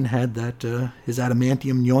 Wolverine had his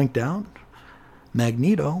adamantium yoinked out.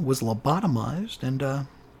 Magneto was lobotomized, and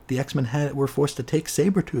the X-Men were forced to take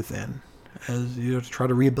Sabretooth in to try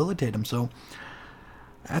to rehabilitate him. So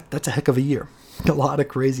that's a heck of a year. A lot of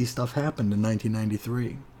crazy stuff happened in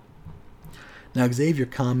 1993. Now, Xavier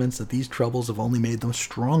comments that these troubles have only made them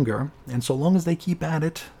stronger, and so long as they keep at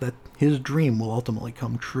it, that his dream will ultimately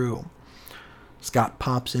come true. Scott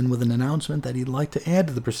pops in with an announcement that he'd like to add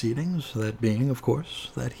to the proceedings, that being, of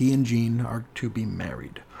course, that he and Jean are to be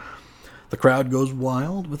married. The crowd goes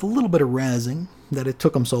wild, with a little bit of razzing that it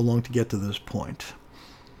took them so long to get to this point.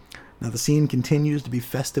 Now, the scene continues to be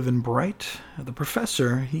festive and bright. The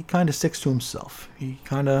professor, he kind of sticks to himself. He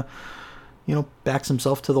kind of, backs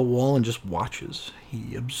himself to the wall and just watches.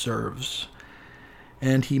 He observes.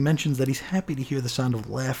 And he mentions that he's happy to hear the sound of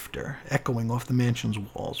laughter echoing off the mansion's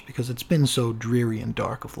walls because it's been so dreary and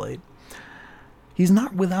dark of late. He's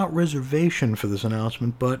not without reservation for this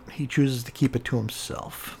announcement, but he chooses to keep it to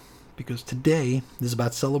himself. Because today is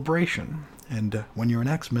about celebration, and when you're an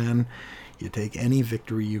X-Man, you take any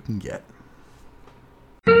victory you can get.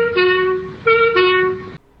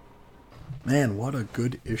 Man, what a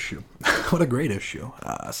good issue. What a great issue.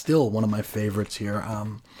 Still one of my favorites here.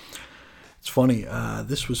 It's funny,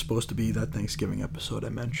 this was supposed to be that Thanksgiving episode I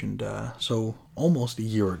mentioned, so almost a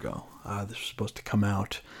year ago. This was supposed to come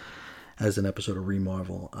out as an episode of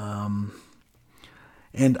Remarvel.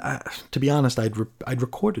 And to be honest, I'd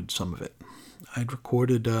recorded some of it. I'd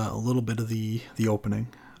recorded a little bit of the opening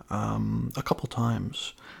a couple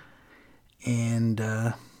times. And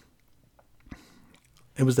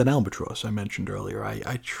it was that Albatross I mentioned earlier. I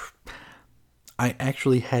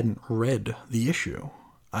actually hadn't read the issue.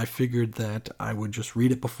 I figured that I would just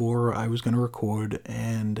read it before I was going to record,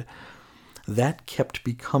 and that kept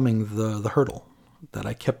becoming the hurdle that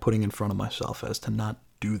I kept putting in front of myself as to not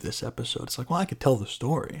do this episode. It's like, well, I could tell the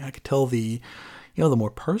story. I could tell the more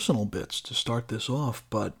personal bits to start this off,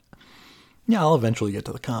 but yeah, I'll eventually get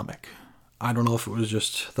to the comic. I don't know if it was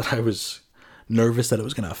just that I was nervous that it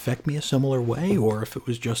was going to affect me a similar way, or if it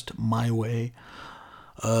was just my way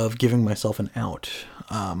of giving myself an out,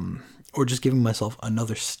 or just giving myself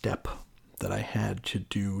another step that I had to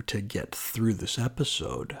do to get through this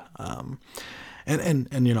episode. And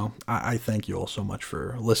I thank you all so much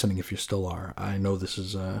for listening if you still are. I know this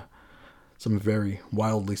is some very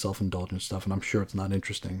wildly self-indulgent stuff, and I'm sure it's not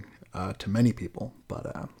interesting to many people,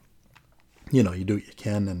 but you do what you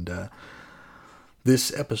can, and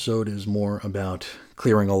this episode is more about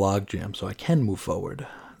clearing a logjam so I can move forward.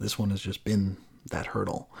 This one has just been that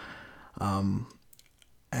hurdle.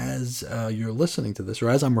 As you're listening to this, or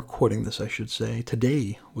as I'm recording this, I should say,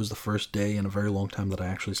 today was the first day in a very long time that I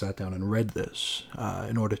actually sat down and read this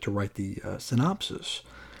in order to write the synopsis.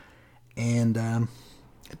 And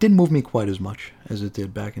it didn't move me quite as much as it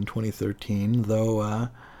did back in 2013, though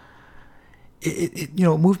it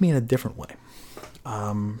moved me in a different way.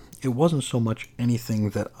 It wasn't so much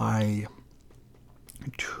anything that I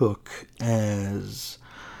took as...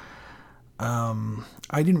 I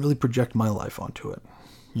didn't really project my life onto it.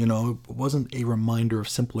 It wasn't a reminder of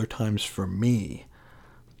simpler times for me,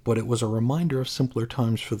 but it was a reminder of simpler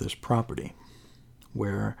times for this property,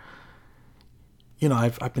 where,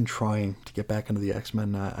 I've been trying to get back into the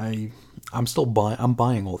X-Men. I'm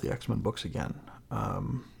buying all the X-Men books again.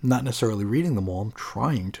 Not necessarily reading them all. I'm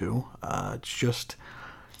trying to. It's just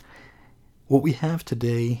what we have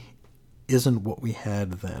today isn't what we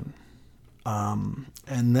had then,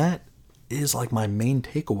 and that is like my main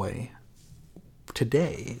takeaway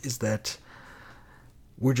today, is that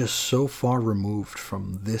we're just so far removed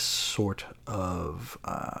from this sort of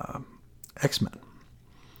X-Men,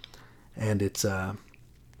 and it's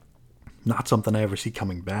not something I ever see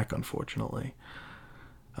coming back, unfortunately.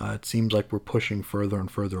 It seems like we're pushing further and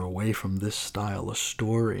further away from this style of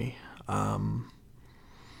story.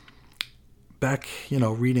 Back,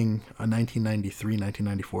 reading a 1993,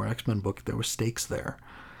 1994 X-Men book, there were stakes there.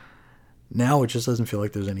 Now it just doesn't feel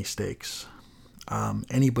like there's any stakes.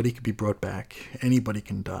 Anybody could be brought back. Anybody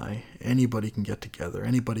can die. Anybody can get together.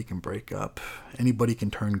 Anybody can break up. Anybody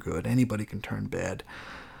can turn good. Anybody can turn bad.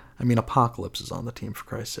 I mean, Apocalypse is on the team, for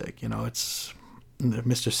Christ's sake. It's...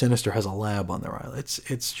 Mr. Sinister has a lab on their island.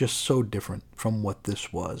 It's just so different from what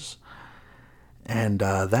this was. And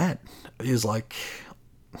that is like...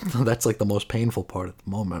 that's like the most painful part at the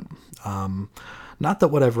moment. Not that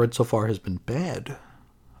what I've read so far has been bad,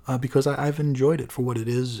 because I've enjoyed it for what it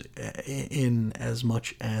is, in as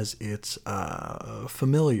much as it's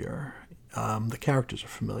familiar. The characters are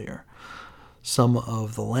familiar. Some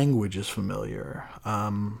of the language is familiar.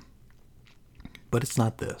 But it's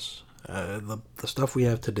not this. The stuff we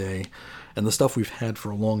have today, and the stuff we've had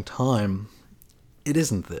for a long time, it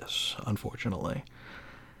isn't this, unfortunately.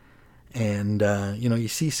 And, you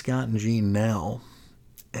see Scott and Jean now,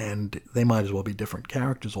 and they might as well be different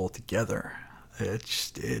characters altogether.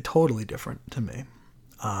 It's totally different to me.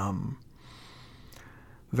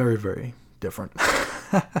 Very, very different.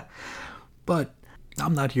 But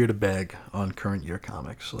I'm not here to bag on current year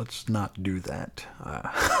comics. Let's not do that.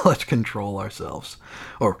 Let's control ourselves,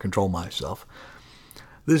 or control myself.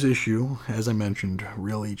 This issue, as I mentioned,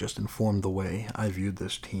 really just informed the way I viewed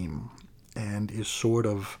this team, and is sort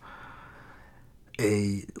of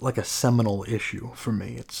a seminal issue for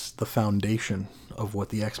me. It's the foundation of what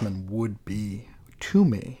the X-Men would be to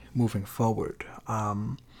me moving forward.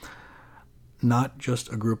 Not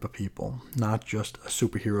just a group of people, not just a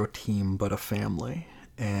superhero team, but a family.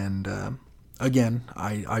 And again,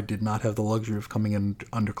 I did not have the luxury of coming in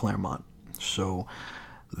under Claremont, so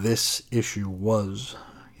this issue was,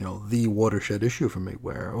 the watershed issue for me,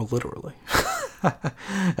 where, or literally,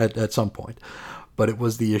 at some point, but it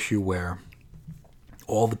was the issue where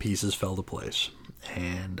all the pieces fell to place,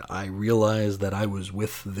 and I realized that I was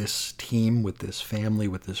with this team, with this family,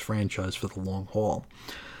 with this franchise for the long haul.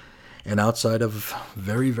 And outside of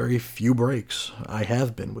very, very few breaks, I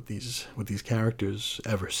have been with these characters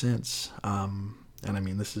ever since. And I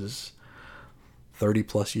mean, this is 30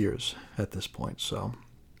 plus years at this point. So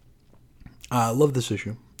I love this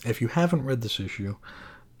issue. If you haven't read this issue,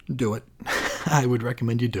 do it. I would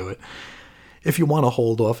recommend you do it. If you want to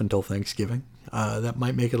hold off until Thanksgiving, that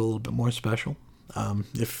might make it a little bit more special.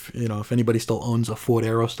 If anybody still owns a Ford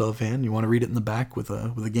Aerostar van, you want to read it in the back with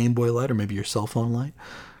a Game Boy light or maybe your cell phone light,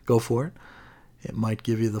 go for it. It might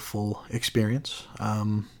give you the full experience.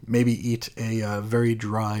 Maybe eat a very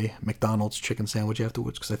dry McDonald's chicken sandwich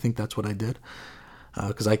afterwards, because I think that's what I did.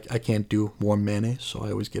 Because I can't do warm mayonnaise, so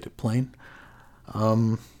I always get it plain.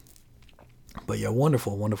 But yeah,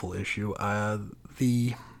 wonderful, wonderful issue.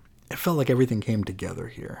 It felt like everything came together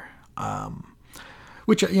here,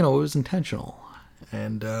 which, it was intentional.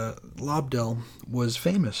 And Lobdell was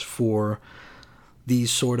famous for these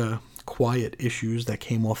sort of quiet issues that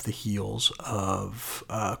came off the heels of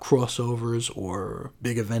crossovers or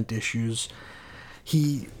big event issues.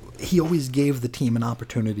 He always gave the team an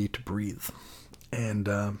opportunity to breathe, and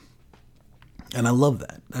I love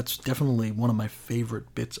that. That's definitely one of my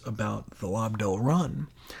favorite bits about the Lobdell run,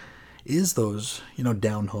 is those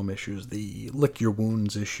down home issues, the lick your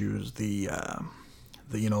wounds issues, the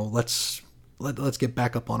let's get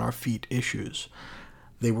back up on our feet issues.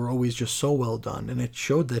 They were always just so well done, and it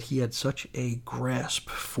showed that he had such a grasp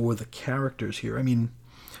for the characters here. I mean,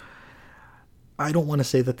 I don't want to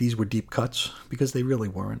say that these were deep cuts, because they really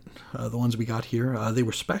weren't. The ones we got here, they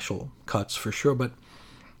were special cuts for sure, but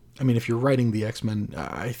I mean, if you're writing the X-Men,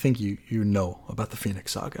 I think you know about the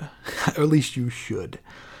Phoenix Saga. Or at least you should.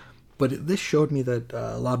 But this showed me that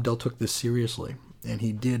Lobdell took this seriously, and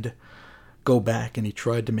he did go back and he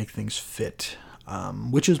tried to make things fit,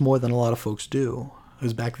 which is more than a lot of folks do.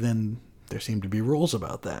 Because back then, there seemed to be rules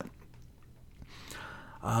about that.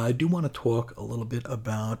 I do want to talk a little bit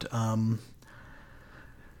about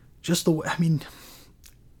just the way, I mean,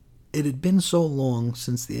 it had been so long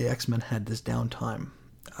since the X-Men had this downtime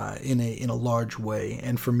in a large way.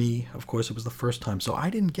 And for me, of course, it was the first time. So I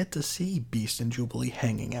didn't get to see Beast and Jubilee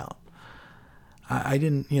hanging out. I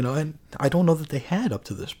didn't, and I don't know that they had up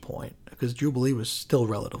to this point, because Jubilee was still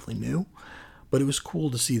relatively new. But it was cool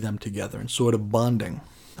to see them together and sort of bonding,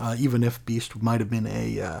 even if Beast might have been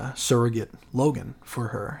a surrogate Logan for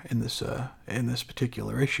her in this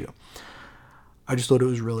particular issue. I just thought it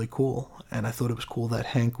was really cool, and I thought it was cool that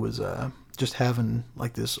Hank was just having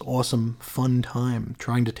like this awesome, fun time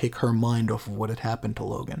trying to take her mind off of what had happened to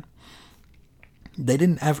Logan. They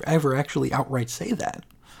didn't ever actually outright say that,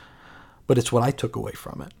 but it's what I took away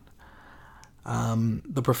from it.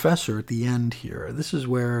 The professor at the end here, this is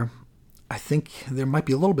where I think there might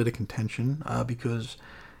be a little bit of contention, because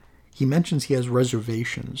he mentions he has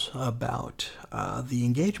reservations about the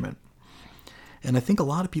engagement. And I think a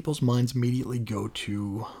lot of people's minds immediately go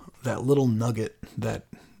to that little nugget that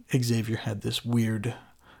Xavier had this weird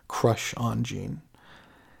crush on Jean.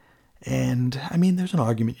 And I mean, there's an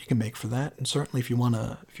argument you can make for that, and certainly if you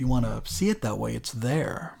wanna see it that way, it's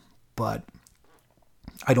there. But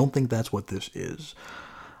I don't think that's what this is.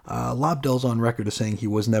 Lobdell's on record as saying he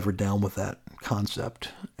was never down with that concept,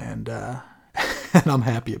 and and I'm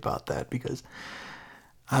happy about that, because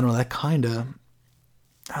I don't know, that kind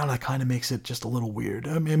of makes it just a little weird.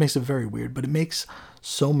 I mean, it makes it very weird, but it makes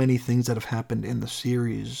so many things that have happened in the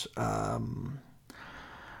series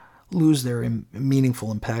lose their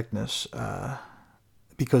meaningful impactness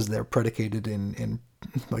because they're predicated in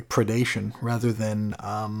like predation rather than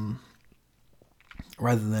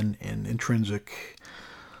in intrinsic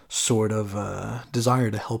sort of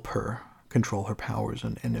desire to help her control her powers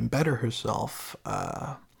and embed herself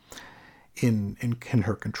in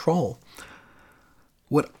her control.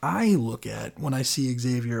 What I look at when I see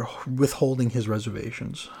Xavier withholding his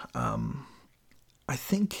reservations, I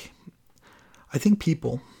think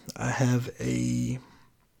people have a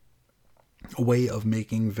way of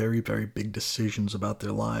making very, very big decisions about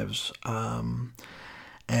their lives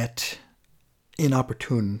at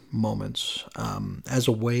inopportune moments, as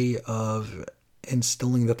a way of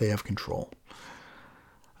instilling that they have control.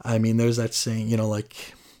 I mean, there's that saying,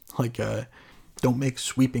 like don't make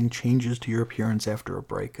sweeping changes to your appearance after a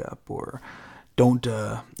breakup, or don't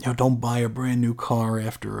buy a brand new car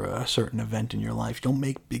after a certain event in your life. Don't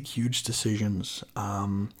make big, huge decisions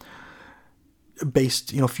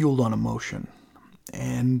based, fueled on emotion.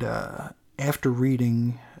 And after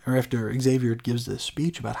Xavier gives this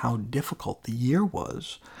speech about how difficult the year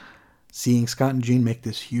was, seeing Scott and Jean make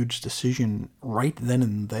this huge decision right then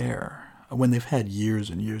and there, when they've had years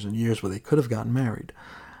and years and years where they could have gotten married,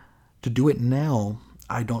 to do it now,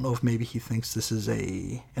 I don't know if maybe he thinks this is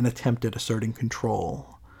an attempt at asserting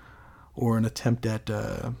control, or an attempt at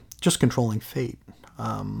just controlling fate,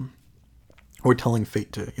 or telling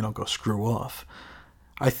fate to, go screw off.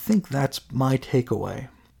 I think that's my takeaway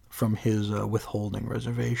from his withholding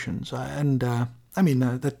reservations, and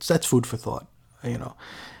that's food for thought.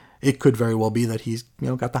 It could very well be that he's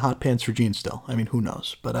got the hot pants for Gene still. I mean, who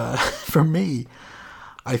knows? But for me,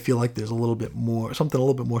 I feel like there's something a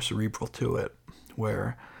little bit more cerebral to it,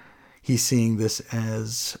 where he's seeing this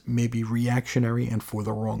as maybe reactionary and for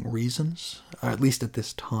the wrong reasons, at least at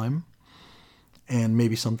this time, and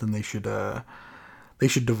maybe something they should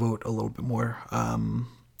devote a little bit more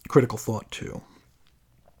critical thought to.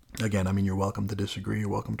 Again, I mean, you're welcome to disagree, you're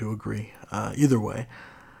welcome to agree. Either way,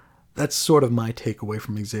 that's sort of my takeaway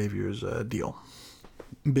from Xavier's deal.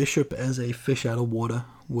 Bishop as a fish out of water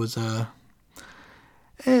was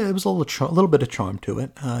it was a little bit of charm to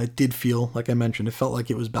it. It did feel, like I mentioned, it felt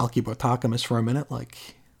like it was Balky Bartokomous for a minute.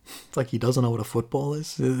 It's like he doesn't know what a football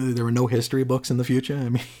is. There were no history books in the future. I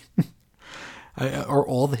mean, are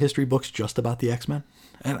all the history books just about the X-Men?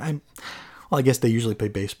 And I guess they usually play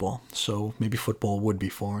baseball, so maybe football would be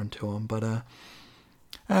foreign to him. But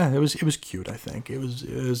it was cute. I think it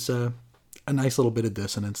was a nice little bit of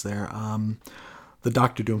dissonance there. The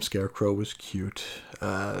Doctor Doom Scarecrow was cute.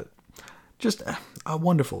 Just a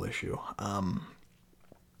wonderful issue.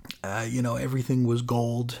 Everything was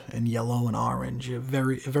gold and yellow and orange. It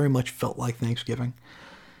very much felt like Thanksgiving.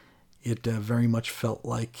 It very much felt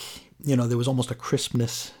like, there was almost a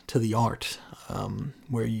crispness to the art,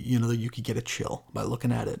 where, you could get a chill by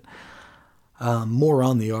looking at it. More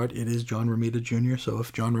on the art, it is John Romita Jr., so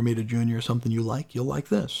if John Romita Jr. is something you like, you'll like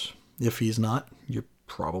this. If he's not, you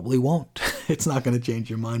probably won't. It's not going to change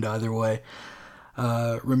your mind either way.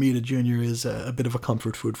 Romita Jr. is a bit of a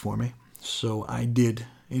comfort food for me, so I did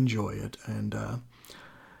enjoy it, and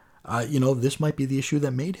this might be the issue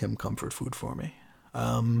that made him comfort food for me.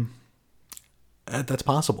 That's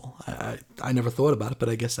possible. I never thought about it, but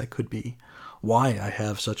I guess that could be why I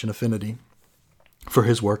have such an affinity for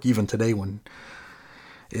his work, even today when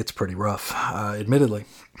it's pretty rough, admittedly.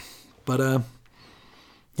 But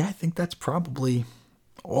I think that's probably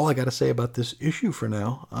all I got to say about this issue for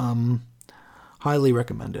now. Highly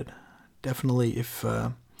recommended. Definitely, if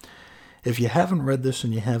you haven't read this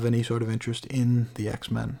and you have any sort of interest in the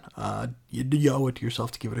X-Men, you owe it to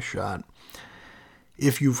yourself to give it a shot.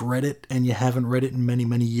 If you've read it and you haven't read it in many,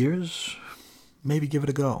 many years, maybe give it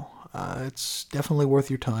a go. It's definitely worth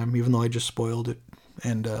your time, even though I just spoiled it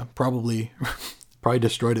and probably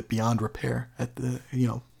destroyed it beyond repair at the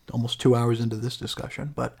almost 2 hours into this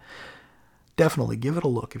discussion. But definitely give it a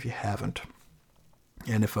look if you haven't.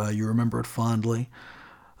 And if you remember it fondly,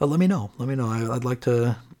 let me know. I'd like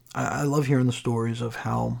to. I love hearing the stories of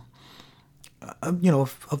how,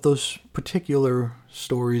 of those particular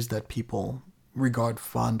stories that people regard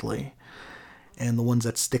fondly, and the ones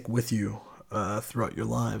that stick with you throughout your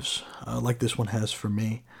lives, like this one has for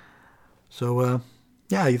me. So,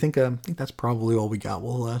 I think that's probably all we got.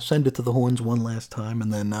 We'll send it to the horns one last time,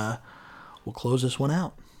 and then we'll close this one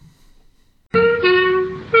out.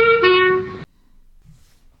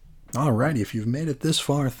 Alrighty, if you've made it this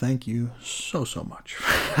far, thank you so much.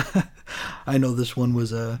 I know this one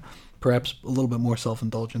was perhaps a little bit more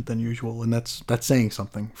self-indulgent than usual, and that's saying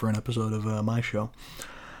something for an episode of my show.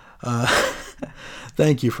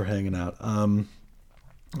 Thank you for hanging out.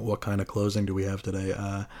 What kind of closing do we have today?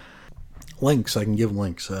 Links, I can give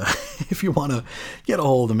links. If you want to get a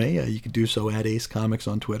hold of me, you can do so at Ace Comics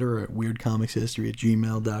on Twitter, or at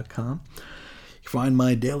weirdcomicshistory@gmail.com. You can find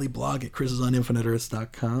my daily blog at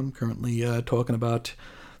chrisisoninfiniteearths.com, currently talking about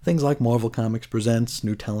things like Marvel Comics Presents,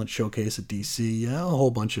 new talent showcase at DC, a whole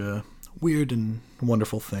bunch of weird and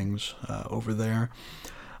wonderful things over there.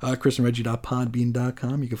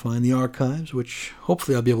 chrisandreggie.podbean.com, you can find the archives, which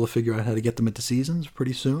hopefully I'll be able to figure out how to get them into seasons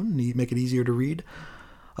pretty soon, make it easier to read.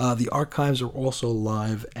 The archives are also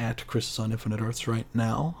live at Chris on Infinite Earths right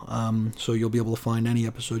now, so you'll be able to find any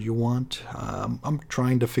episode you want. I'm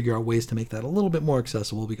trying to figure out ways to make that a little bit more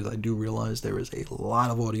accessible, because I do realize there is a lot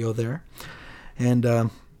of audio there, and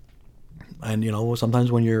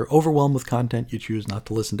sometimes when you're overwhelmed with content, you choose not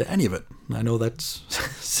to listen to any of it. I know that's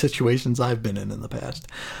situations I've been in the past.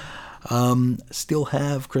 Still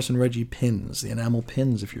have Chris and Reggie pins, the enamel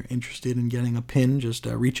pins. If you're interested in getting a pin, just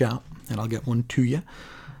reach out and I'll get one to you.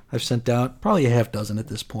 I've sent out probably a half dozen at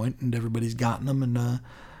this point, and everybody's gotten them, and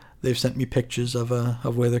they've sent me pictures of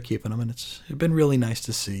where they're keeping them, and it's been really nice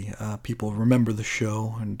to see people remember the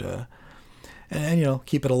show and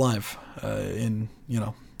keep it alive in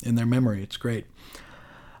their memory. It's great.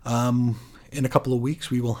 In a couple of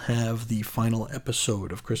weeks, we will have the final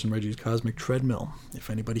episode of Chris and Reggie's Cosmic Treadmill. If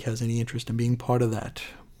anybody has any interest in being part of that,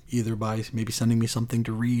 either by maybe sending me something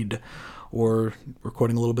to read, or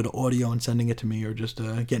recording a little bit of audio and sending it to me, or just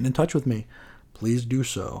getting in touch with me, please do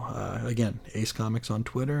so. Again, Ace Comics on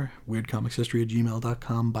Twitter,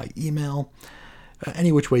 weirdcomicshistory@gmail.com by email.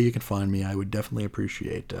 Any which way you can find me, I would definitely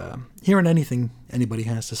appreciate hearing anything anybody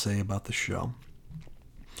has to say about the show.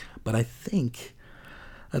 But I think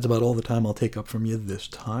that's about all the time I'll take up from you this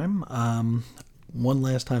time. One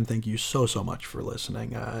last time, thank you so much for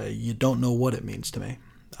listening. You don't know what it means to me.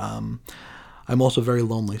 I'm also very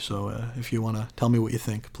lonely, so if you want to tell me what you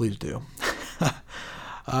think, please do.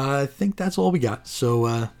 I think that's all we got.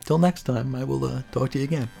 So till next time, I will talk to you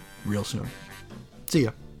again real soon. See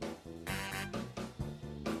ya.